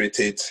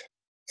frustrated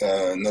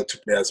not to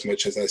play as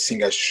much as I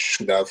think I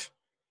should have.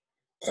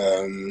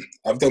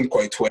 I've done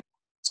quite well.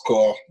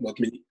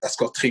 I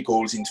scored 3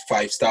 goals in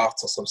 5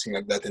 starts or something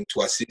like that and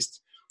 2 assists.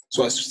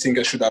 So I think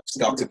I should have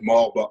started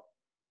more, but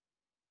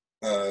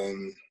I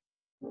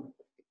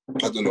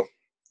don't know.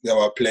 There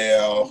were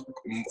players,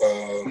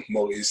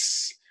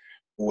 Maurice,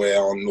 who were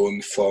on loan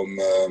from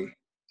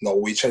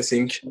Norwich, I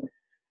think.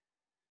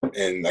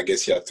 And I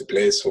guess he had to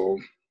play, so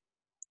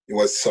it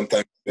was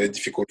sometimes very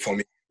difficult for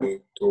me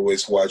to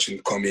always watch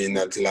and come in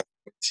at the last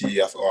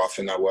 20 or half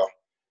an hour.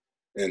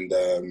 And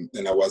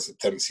I was at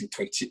the time, I think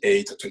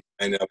 28 or 29,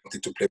 and I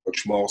wanted to play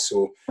much more,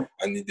 so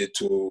I needed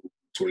to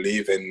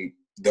leave. And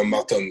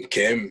Dumbarton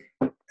came,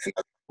 and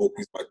I spoke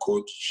with my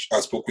coach.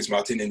 I spoke with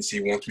Martin, and he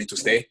wanted me to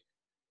stay.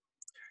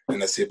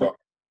 And I said, but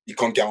he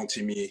can't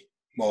guarantee me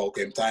more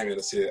game time. And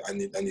I said, I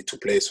need to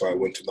play, so I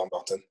went to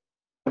Dumbarton.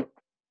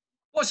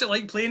 What's it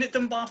like playing at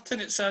Dumbarton?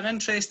 It's an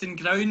interesting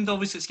ground.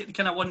 Obviously, it's got the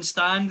kind of one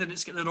stand and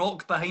it's got the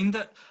rock behind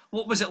it.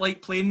 What was it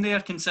like playing there,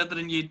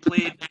 considering you'd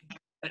played,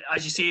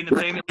 as you say, in the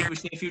Premier League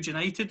with Sheffield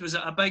United? Was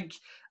it a big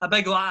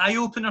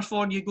eye-opener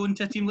for you going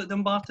to a team like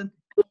Dumbarton?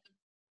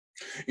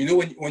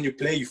 When you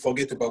play, you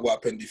forget about what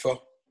happened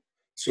before.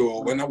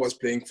 So when I was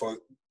playing for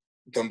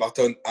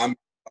Dumbarton, I'm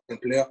a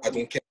player. I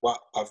don't care what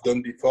I've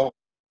done before,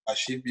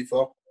 achieved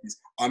before.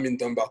 I'm in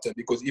Dumbarton,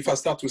 because if I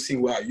start to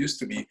think where I used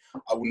to be,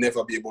 I will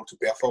never be able to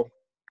perform.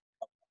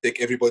 Take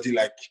everybody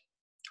like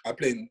I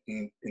play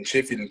in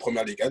Sheffield in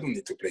Premier League. I don't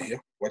need to play here.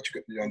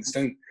 You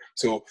understand?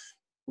 So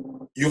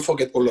you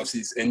forget all of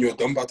this, and you're a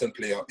Dumbarton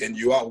player, and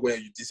you are where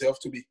you deserve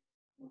to be.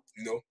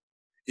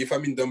 If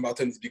I'm in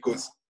Dumbarton, it's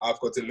because I've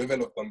got the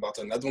level of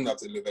Dumbarton. I don't have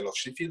the level of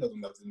Sheffield. I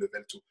don't have the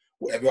level to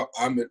whoever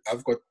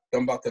I've got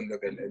Dumbarton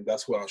level, and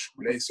that's where I should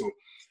play. So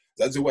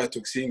that's the way I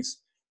took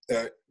things.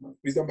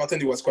 With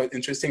Dumbarton, it was quite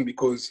interesting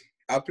because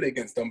I played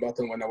against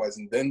Dumbarton when I was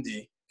in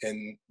Dundee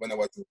and when I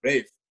was in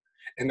Brave,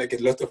 and I get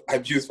a lot of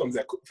abuse from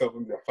their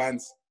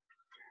fans.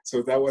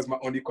 So that was my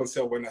only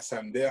concern when I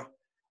signed there.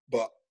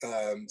 But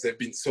they've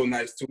been so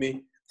nice to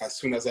me. As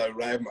soon as I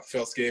arrived, my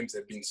first games,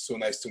 they've been so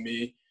nice to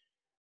me.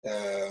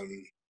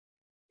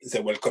 They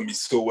welcomed me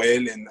so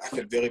well, and I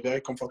felt very,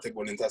 very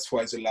comfortable. And that's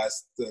why the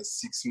last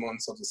 6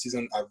 months of the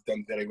season, I've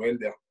done very well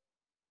there.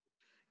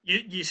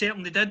 You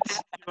certainly did.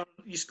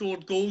 You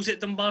scored goals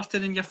at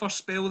Dumbarton in your first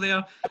spell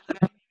there.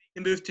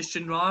 You moved to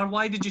Stranraer.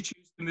 Why did you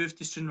choose to move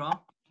to Stranraer?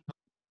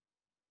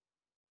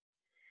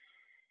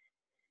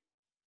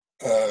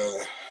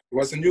 It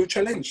was a new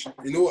challenge.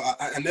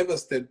 I never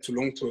stayed too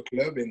long to a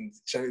club, and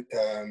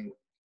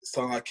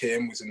Stranraer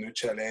came with a new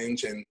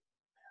challenge, and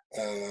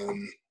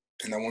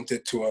I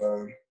wanted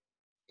to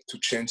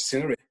change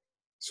scenery.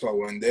 So I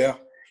went there.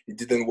 It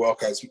didn't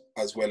work as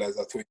well as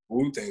I thought it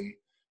would, and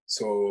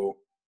so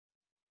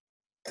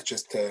I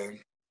just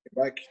came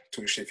back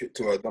to Sheffield,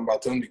 to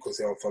Dumbarton, because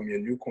they offered me a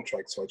new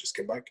contract. So I just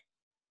came back.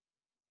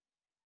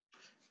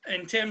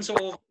 In terms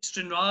of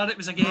Stranraer, it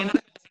was again a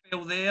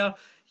spell there.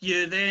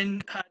 You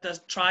then had a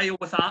trial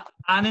with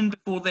Annan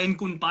before then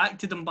going back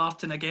to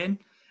Dumbarton again.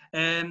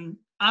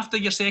 After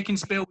your second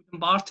spell with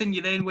Dumbarton,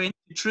 you then went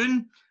to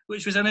Troon,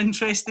 which was an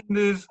interesting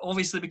move,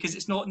 obviously, because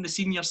it's not in the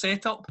senior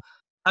setup.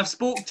 I've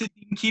spoke to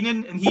Dean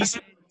Keenan, and he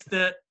said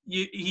that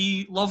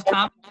he loved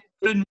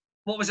Troon.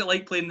 What was it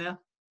like playing there?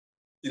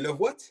 You love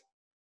what?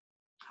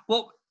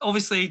 Well,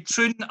 obviously,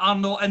 Troon are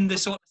not in the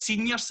sort of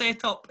senior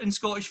setup in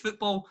Scottish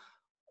football.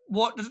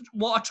 What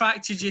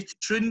attracted you to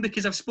Troon?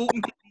 Because I've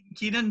spoken to Dean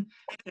Keenan,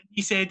 and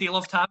he said he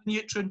loved having you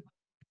at Troon.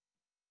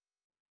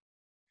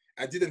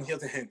 I didn't hear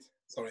the hint.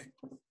 Sorry.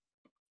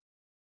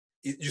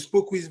 You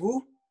spoke with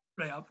who?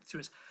 Right, up to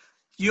us.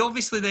 You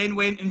obviously then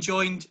went and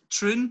joined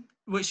Troon,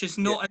 which is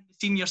not in the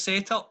senior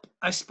setup.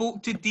 I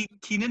spoke to Dean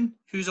Keenan,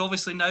 who's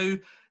obviously now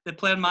the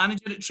player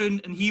manager at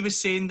Troon, and he was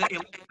saying that he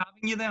loved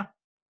having you there.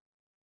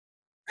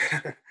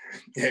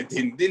 Yeah,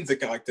 Dean's a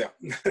character.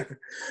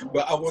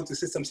 But I want to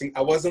say something.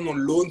 I wasn't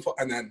on loan for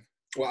Annan.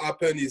 What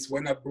happened is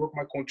when I broke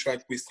my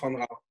contract with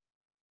Stranraer,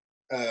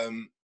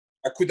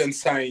 I couldn't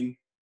sign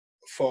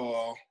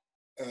for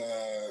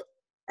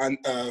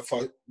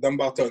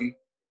Dumbarton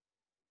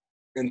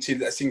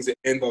until I think the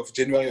end of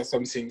January or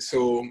something.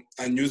 So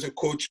I knew the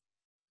coach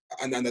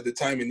and at the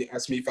time, and he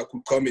asked me if I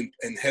could come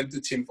and help the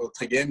team for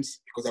 3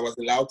 games because I was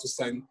allowed to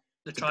sign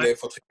to play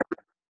for 3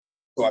 games.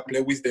 So I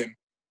played with them.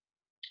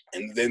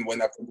 And then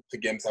when after the 3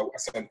 games, I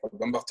signed for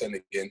Dumbarton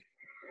again.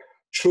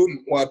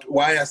 Troon,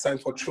 why I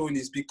signed for Troon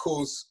is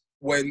because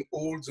when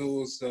all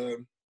those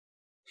the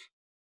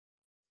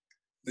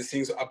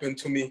things happened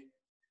to me,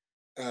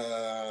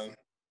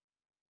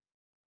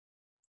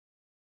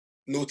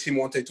 no team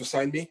wanted to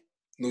sign me.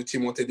 No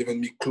team wanted even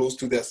me close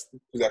to their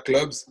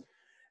clubs.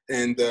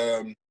 And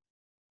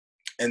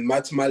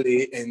Matt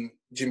Malley and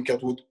Jim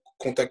Kirkwood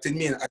contacted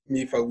me and asked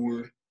me if I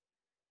will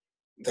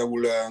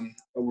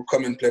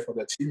come and play for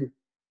the team.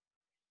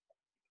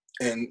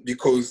 And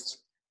because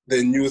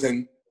they knew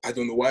then, I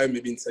don't know why,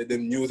 maybe inside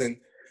them knew then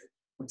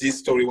this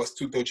story was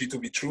too dodgy to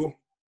be true.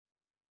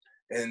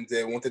 And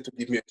they wanted to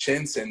give me a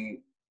chance,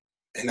 and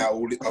I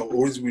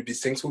always will be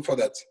thankful for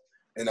that.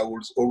 And I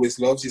will always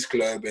love this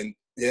club. And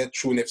yeah,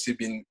 Troon FC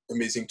been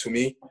amazing to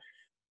me.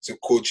 The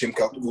coach, Jim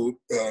Kirkwood,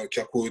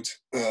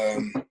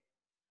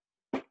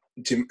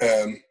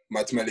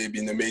 Matt Malley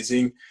been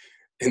amazing.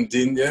 And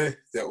then, yeah,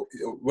 they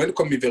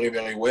welcomed me very,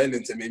 very well,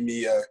 and they made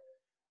me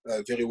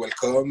very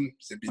welcome.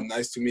 They've been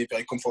nice to me,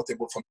 very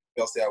comfortable from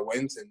the first day I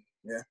went, and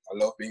yeah, I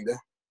love being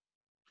there.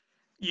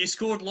 You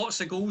scored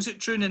lots of goals at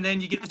Troon, and then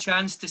you get the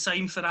chance to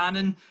sign for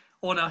Annan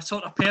on a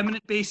sort of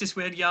permanent basis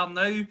where you are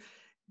now.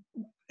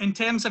 In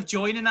terms of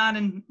joining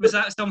Annan, was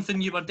that something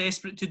you were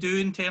desperate to do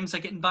in terms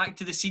of getting back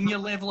to the senior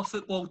level of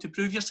football to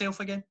prove yourself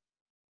again?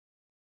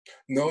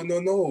 No.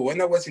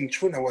 When I was in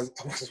Troon, I was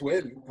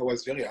well. I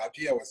was very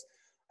happy. I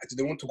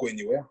didn't want to go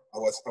anywhere. I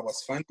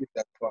was fine with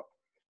that. But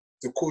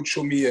the coach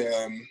showed me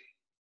a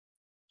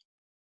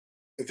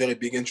very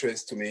big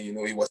interest to me. You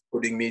know, he was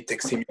calling me,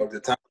 texting me all the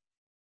time,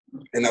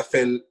 and I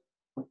felt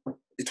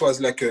it was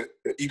like a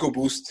ego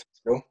boost.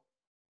 You know,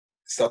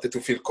 started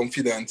to feel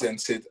confident and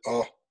said,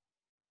 "Oh."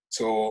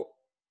 So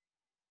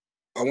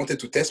I wanted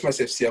to test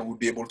myself, see I would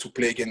be able to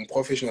play again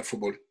professional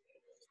football.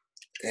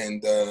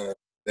 And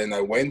then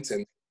I went,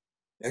 and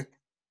yeah.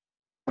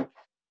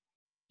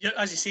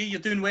 As you say,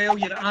 you're doing well.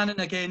 You're at Annan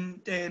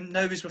again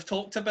now, as we've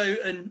talked about,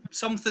 and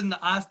something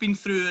that I've been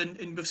through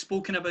and we've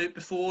spoken about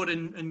before,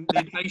 and the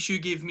advice you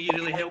gave me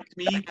really helped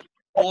me,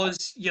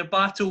 was your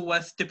battle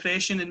with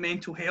depression and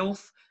mental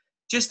health.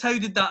 Just how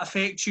did that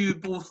affect you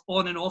both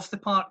on and off the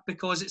park?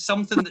 Because it's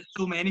something that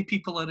so many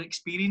people are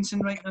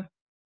experiencing right now.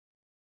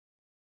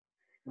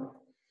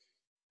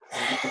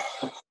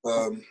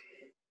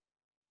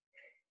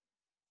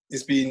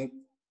 It's been,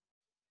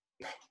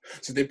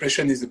 so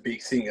depression is a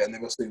big thing. I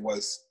never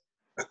thought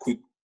I could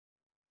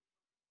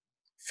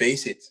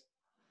face it.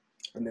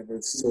 I never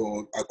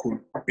thought I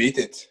could beat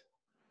it.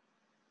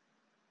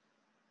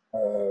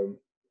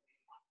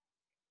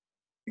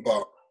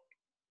 But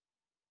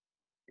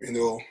you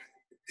know,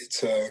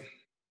 it's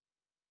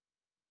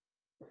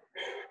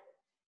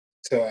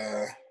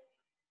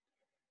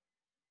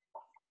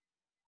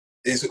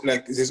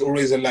like there's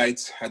always a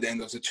light at the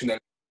end of the tunnel.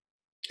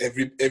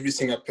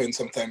 Everything happens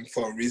sometimes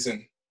for a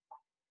reason,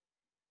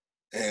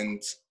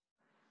 and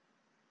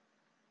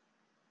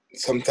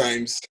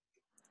sometimes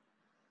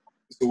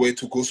the way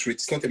to go through it,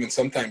 it's not even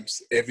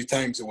sometimes, every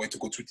time the way to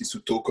go through it is to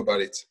talk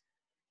about it,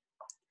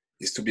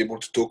 is to be able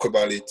to talk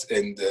about it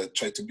and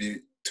try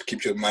to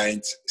keep your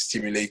mind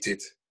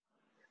stimulated.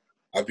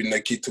 I've been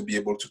lucky to be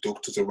able to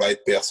talk to the right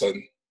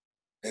person,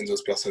 and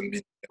those person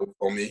be there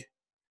for me,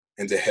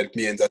 and they help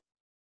me, and that's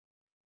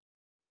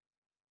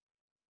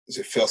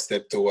the first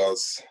step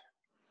towards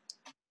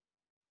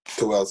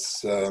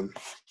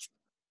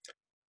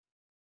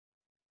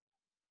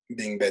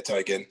being better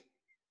again.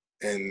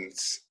 And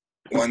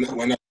when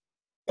I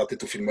started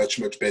to feel much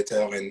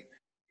better, and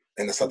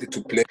I started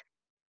to play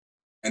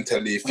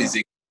mentally,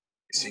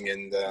 physically,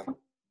 and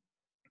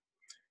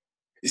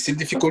it's still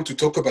difficult to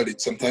talk about it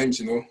sometimes,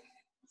 you know.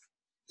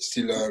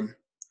 Still,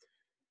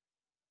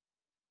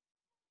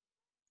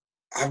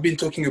 I've been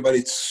talking about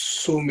it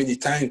so many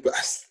times,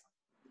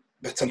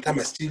 but sometimes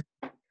I still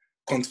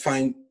can't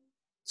find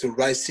the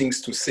right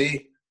things to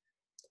say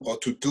or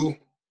to do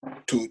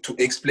to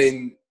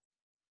explain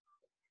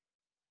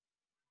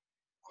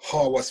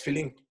how I was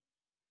feeling.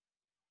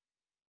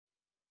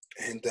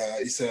 And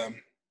it's a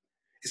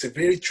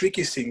very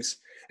tricky thing,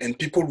 and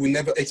people who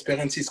never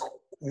experience it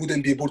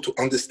wouldn't be able to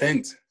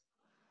understand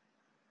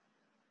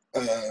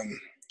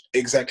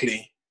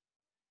exactly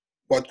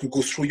what could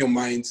go through your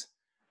mind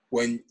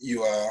when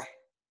you're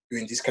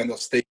in this kind of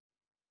state.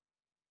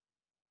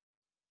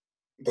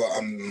 But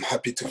I'm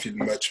happy to feel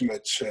much.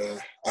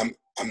 I'm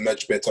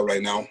much better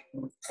right now,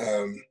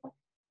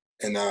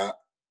 and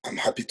I'm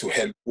happy to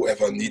help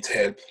whoever needs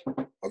help.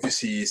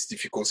 Obviously, it's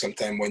difficult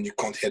sometimes when you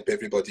can't help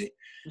everybody.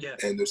 Yeah.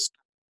 And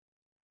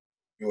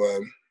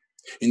you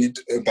need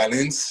a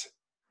balance,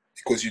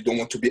 because you don't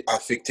want to be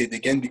affected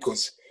again,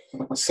 because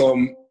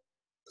some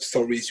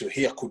stories you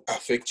hear could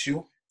affect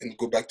you and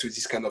go back to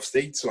this kind of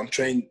state. So I'm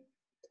trying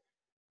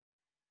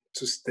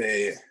to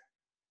stay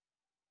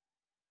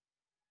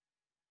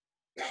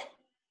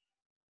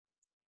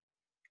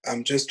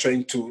I'm just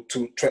trying to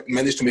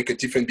manage to make a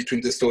difference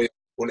between the story of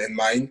people and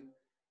mine,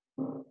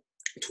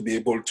 to be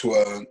able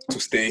to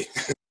stay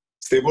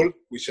stable,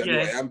 which I know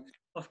I am.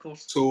 Of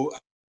course. So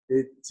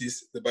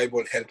the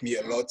Bible helped me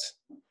a lot.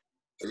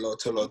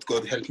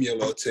 God helped me a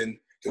lot, and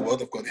the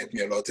Word of God helped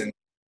me a lot, and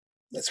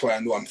that's why I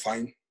know I'm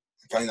fine.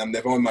 I'm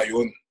never on my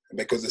own,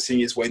 because the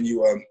thing is, when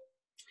you're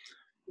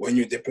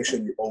in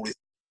depression, you're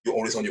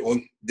always on your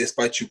own.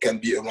 Despite you can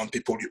be around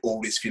people, you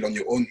always feel on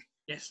your own.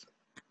 Yes.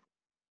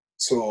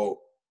 So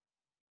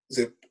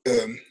the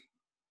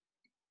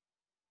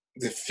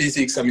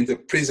physics,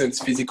 the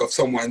presence physics of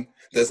someone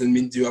doesn't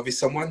mean you are with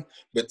someone,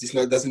 but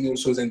doesn't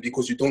also then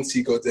because you don't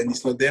see God, then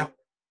it's not there.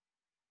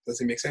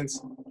 Does it make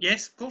sense?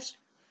 Yes, of course.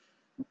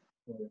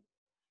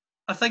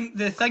 I think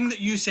the thing that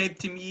you said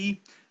to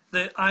me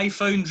that I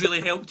found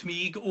really helped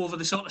me get over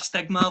the sort of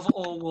stigma of it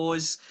all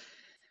was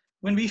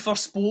when we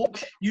first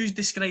spoke, you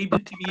described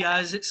it to me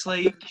as it's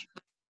like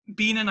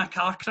being in a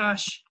car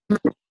crash,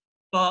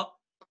 but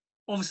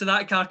obviously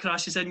that car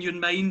crash is in your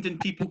mind and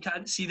people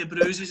can't see the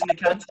bruises and they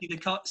can't see the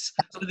cuts,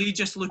 so they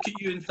just look at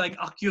you and think,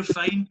 "Oh, you're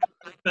fine,"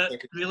 but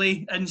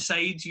really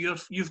inside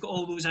you've got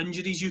all those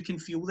injuries. You can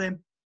feel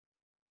them.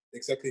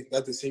 Exactly,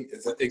 that's the thing.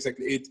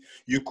 Exactly it.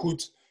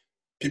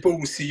 People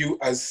will see you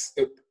as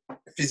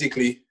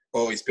physically,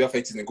 oh, he's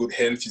perfect, he's in a good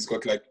health, he's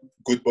got like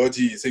good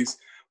body, things.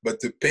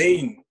 But the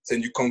pain,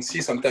 then you can't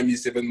see. Sometimes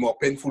it's even more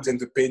painful than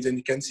the pain than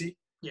you can see.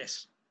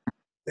 Yes.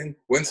 Then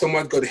when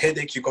someone got a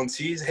headache, you can't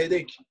see his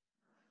headache.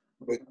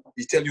 But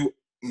he tell you,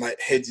 my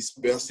head is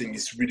bursting,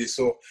 it's really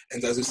sore.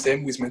 And that's the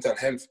same with mental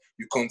health.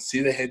 You can't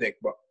see the headache,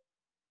 but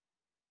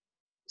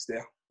it's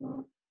there.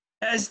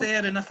 It is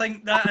there, and I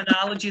think that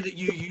analogy that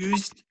you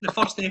used, the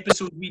first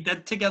episode we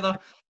did together,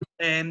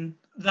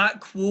 that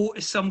quote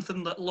is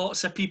something that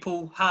lots of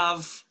people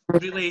have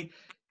really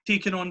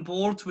taken on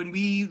board. When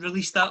we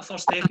released that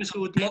first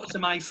episode, lots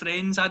of my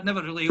friends, I'd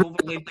never really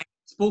overly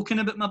spoken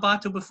about my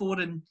battle before,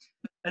 and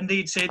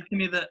they'd said to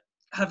me that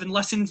having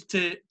listened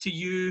to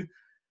you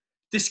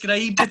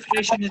describe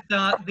depression as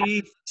that,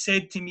 they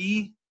said to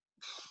me,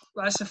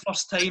 that's the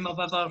first time I've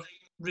ever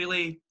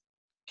really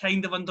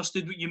kind of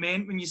understood what you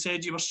meant when you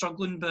said you were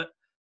struggling, but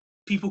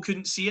people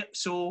couldn't see it.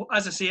 So,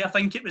 as I say, I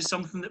think it was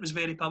something that was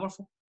very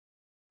powerful.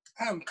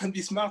 Can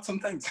be smart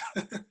sometimes.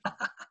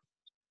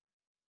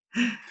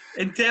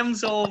 In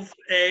terms of,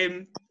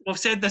 we've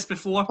said this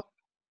before,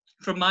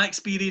 from my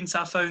experience,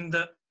 I found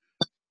that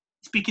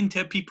speaking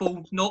to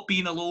people, not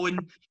being alone,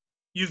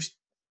 you've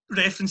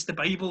referenced the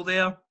Bible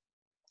there,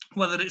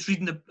 whether it's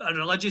reading a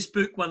religious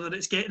book, whether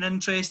it's getting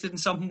interested in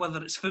something,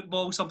 whether it's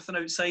football, something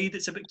outside,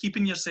 it's about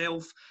keeping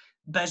yourself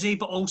busy,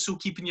 but also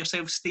keeping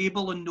yourself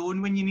stable and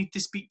knowing when you need to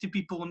speak to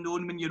people and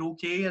knowing when you're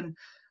okay. And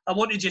I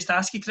want to just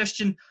ask you,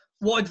 Christian,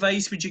 what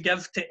advice would you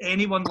give to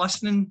anyone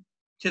listening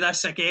to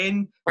this,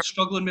 again,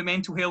 struggling with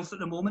mental health at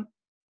the moment?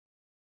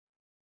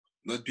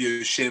 Not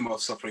be ashamed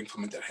of suffering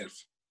from mental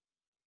health.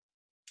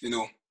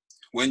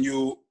 When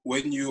you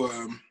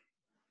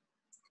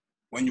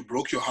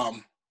broke your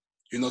arm,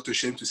 you're not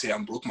ashamed to say, "I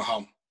broke my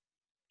arm."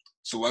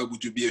 So why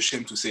would you be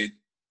ashamed to say,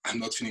 "I'm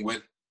not feeling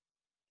well.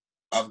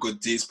 I've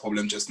got this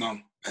problem just now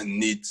and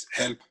need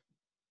help"?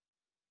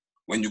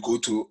 When you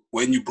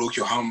broke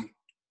your arm,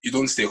 you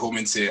don't stay home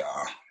and say,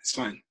 "It's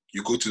fine."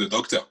 You go to the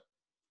doctor,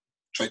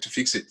 try to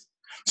fix it.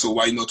 So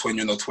why not when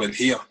you're not well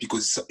here?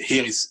 Because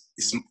here is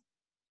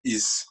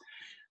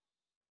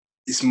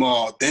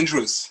more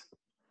dangerous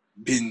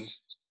being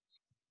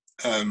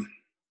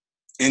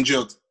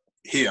injured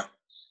here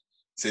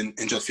than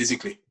injured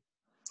physically.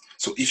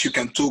 So if you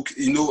can talk,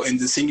 and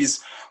the thing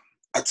is,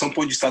 at some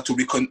point you start to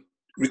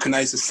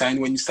recognize the sign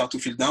when you start to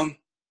feel down.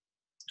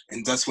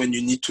 And that's when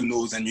you need to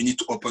know, and you need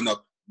to open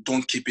up.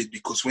 Don't keep it,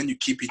 because when you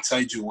keep it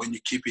inside you, when you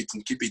keep it,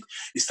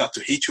 it starts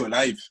to hate you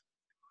alive.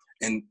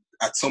 And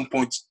at some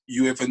point,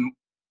 you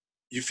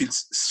feel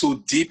so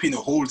deep in a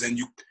hole, and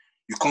you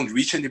can't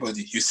reach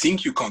anybody. You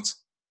think you can't,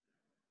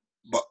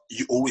 but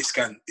you always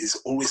can. There's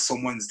always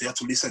someone there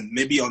to listen.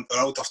 Maybe out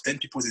of 10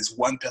 people, there's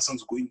one person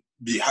who's going to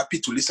be happy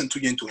to listen to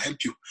you and to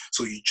help you.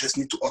 So you just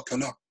need to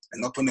open up.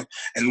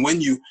 And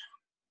when you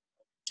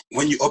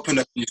open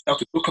up and you start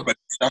to talk about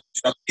it, you start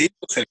to hate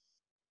yourself.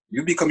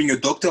 You're becoming a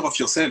doctor of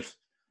yourself,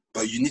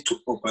 but you need to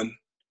open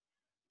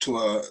to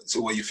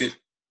what you feel.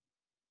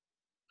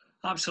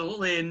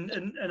 Absolutely,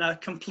 and I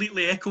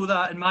completely echo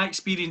that. In my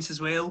experience as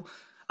well,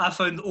 I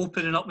found that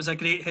opening up was a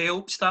great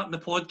help. Starting the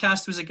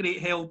podcast was a great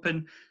help.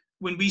 And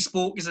when we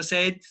spoke, as I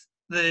said,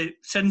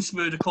 since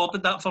we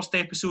recorded that first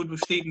episode, we've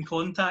stayed in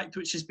contact,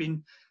 which has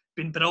been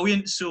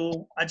brilliant.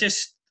 So I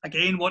just,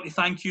 again, want to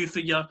thank you for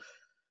your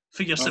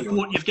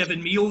support you've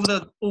given me over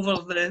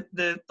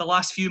the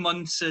last few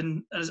months.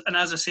 And as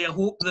I say, I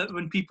hope that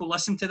when people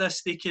listen to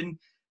this, they can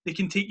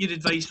take your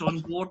advice on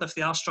board if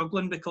they are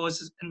struggling,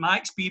 because in my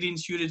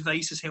experience, your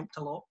advice has helped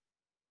a lot.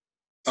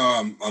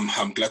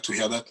 I'm glad to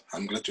hear that.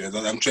 I'm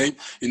trying,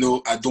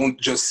 I don't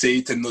just say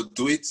it and not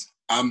do it.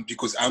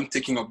 Because I'm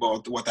thinking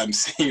about what I'm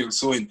saying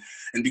also, and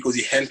because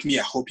it helped me,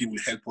 I hope it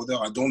will help others.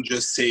 I don't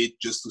just say it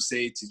just to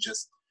say it. It's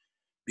just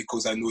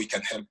because I know it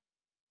can help.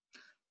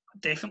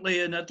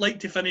 Definitely, and I'd like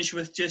to finish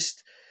with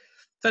just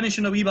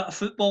finishing a wee bit of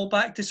football,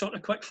 back to sort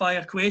of quick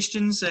fire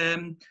questions.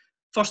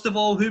 First of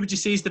all, who would you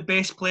say is the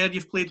best player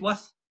you've played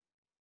with?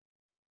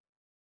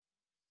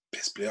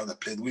 Best player that I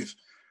played with?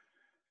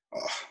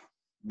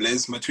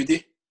 Blaise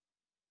Matuidi.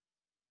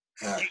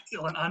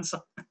 Excellent answer.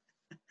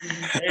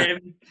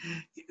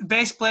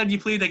 Best player you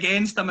played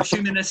against, I'm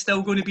assuming it's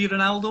still going to be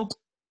Ronaldo?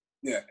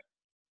 Yeah.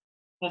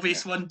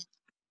 Obvious one.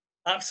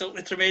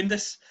 Absolutely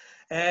tremendous.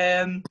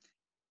 Going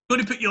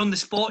to put you on the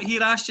spot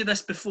here. I asked you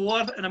this before,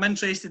 and I'm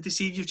interested to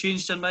see if you've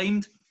changed your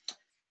mind.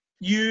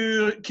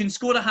 You can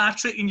score a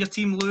hat-trick and your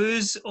team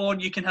lose, or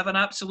you can have an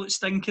absolute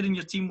stinker and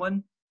your team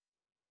win.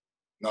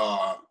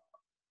 No,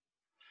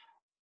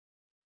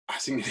 I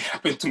think it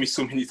happened to me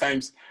so many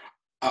times.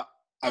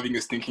 Having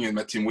a stinking and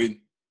my team win.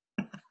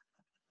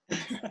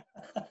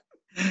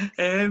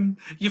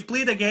 You've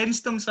played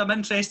against them, so I'm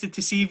interested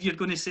to see if you're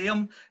going to say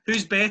them.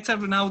 Who's better,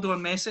 Ronaldo or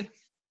Messi?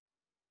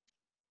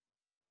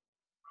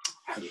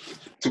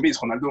 To me, it's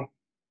Ronaldo.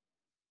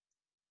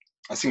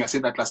 I think I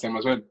said that last time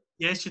as well.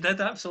 Yes, you did,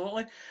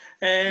 absolutely.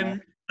 A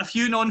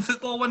few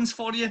non-football ones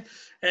for you.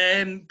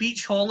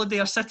 Beach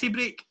holiday or city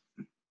break?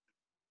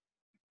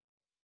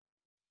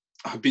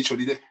 Beach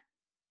holiday.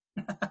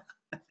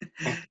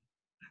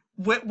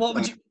 What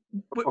would you...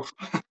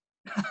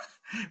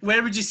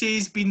 Where would you say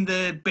has been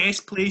the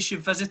best place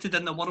you've visited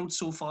in the world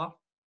so far?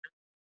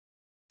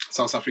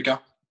 South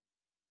Africa.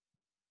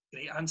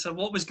 Great answer.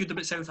 What was good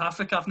about South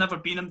Africa? I've never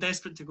been. I'm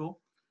desperate to go.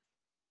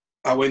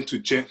 I went to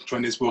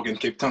Johannesburg and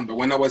Cape Town, but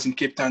when I was in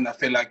Cape Town, I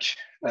felt like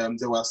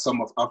there were some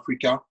of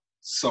Africa,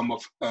 some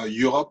of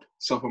Europe,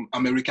 some of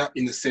America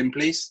in the same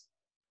place.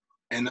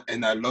 And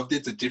I loved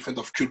it, the difference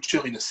of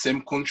culture in the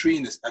same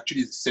country,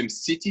 actually the same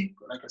city,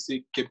 like I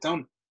say, Cape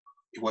Town.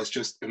 It was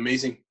just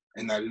amazing.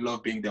 And I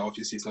love being there.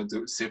 Obviously, it's not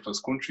the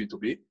safest country to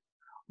be,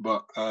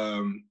 but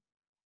no,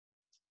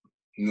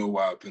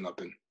 what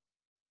happened.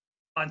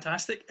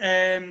 Fantastic.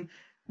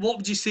 What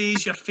would you say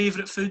is your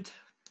favourite food?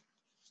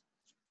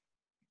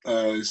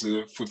 It's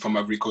food from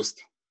Ivory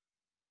Coast,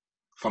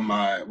 from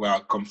where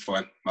I come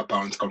from, my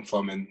parents come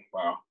from, and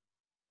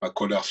my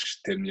colors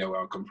tell me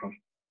where I come from.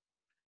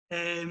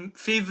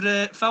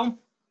 Favourite film?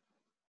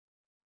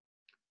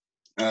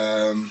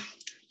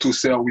 To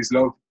Sir with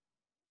Love,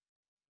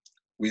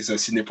 with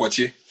Sidney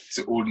Poitier. It's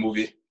an old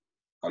movie.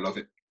 I love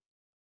it.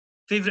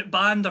 Favourite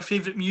band or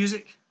favourite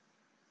music?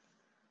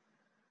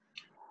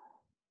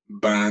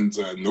 Band,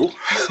 no,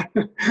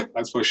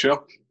 that's for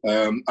sure.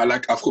 I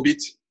like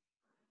Afrobeat.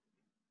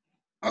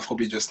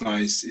 Afrobeat just now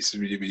is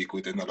really, really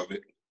good, and I love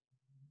it.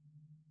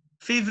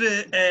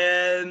 Favourite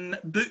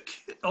book?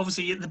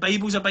 Obviously, the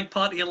Bible's a big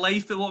part of your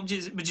life, but what would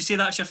you say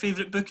that's your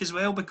favourite book as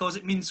well, because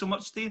it means so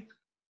much to you?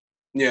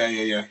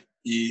 Yeah.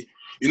 You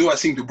know, I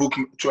think the book,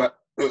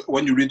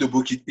 when you read the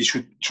book, it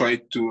should try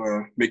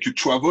to make you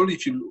travel,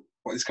 if you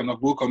want this kind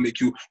of book, or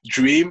make you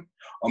dream,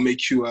 or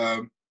make you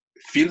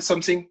feel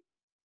something.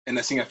 And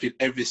I think I feel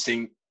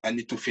everything I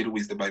need to feel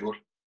with the Bible.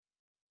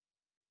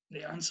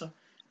 The answer.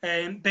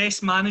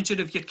 Best manager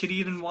of your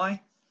career and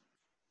why?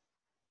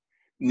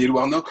 Neil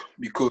Warnock,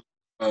 because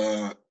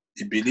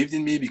he believed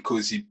in me,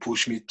 because he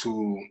pushed me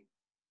to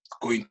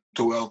going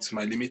towards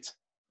my limit.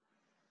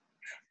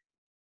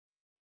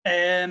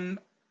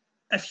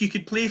 If you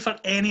could play for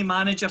any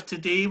manager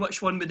today,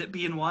 which one would it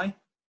be and why?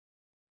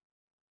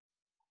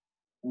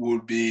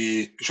 Would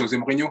be Jose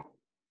Mourinho,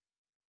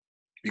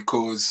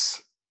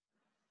 because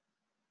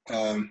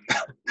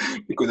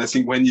because I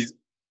think when he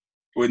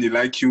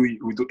like you, he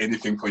will do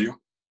anything for you.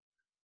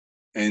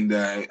 And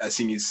I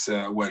think it's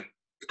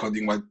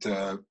according what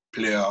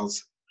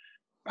players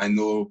I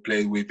know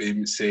played with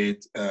him said,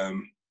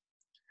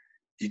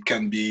 he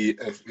can be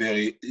a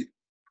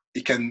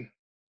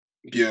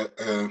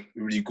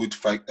really good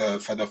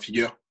father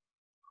figure,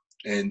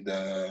 and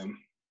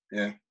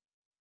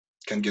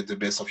can get the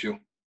best of you.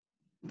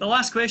 The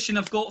last question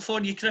I've got for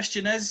you,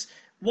 Christian, is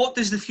what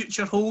does the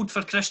future hold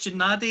for Christian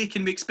Nadé?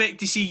 Can we expect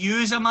to see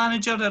you as a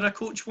manager or a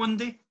coach one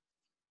day?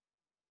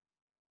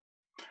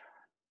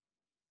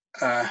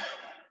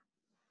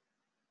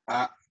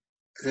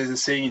 There's a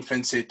saying in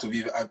France, to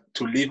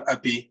live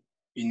happy,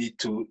 you need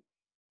to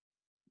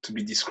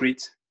be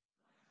discreet.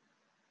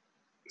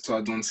 So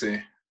I don't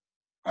say,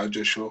 I'll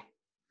just show.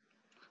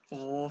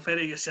 Oh,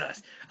 very good.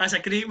 That's a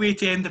great way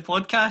to end the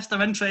podcast.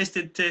 I'm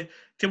interested to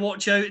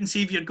watch out and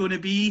see if you're going to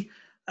be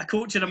a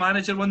coach or a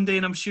manager one day,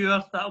 and I'm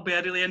sure that'll be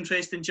a really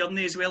interesting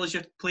journey as well as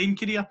your playing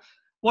career.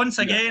 Once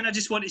again, I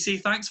just want to say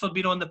thanks for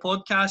being on the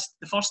podcast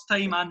the first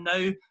time and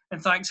now,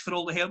 and thanks for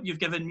all the help you've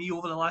given me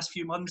over the last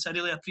few months. I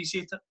really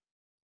appreciate it.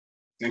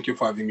 Thank you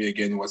for having me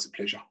again. It was a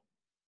pleasure.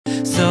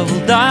 So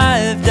we'll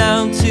dive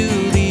down to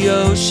the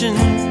ocean,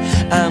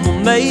 and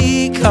we'll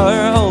make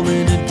our home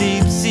in a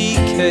deep sea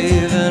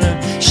cave, and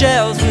our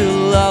shells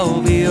will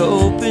all be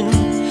open.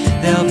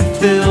 They'll be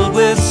filled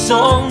with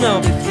song,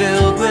 they'll be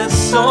filled with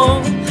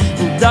song.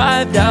 We'll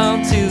dive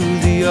down to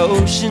the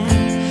ocean,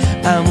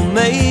 and we'll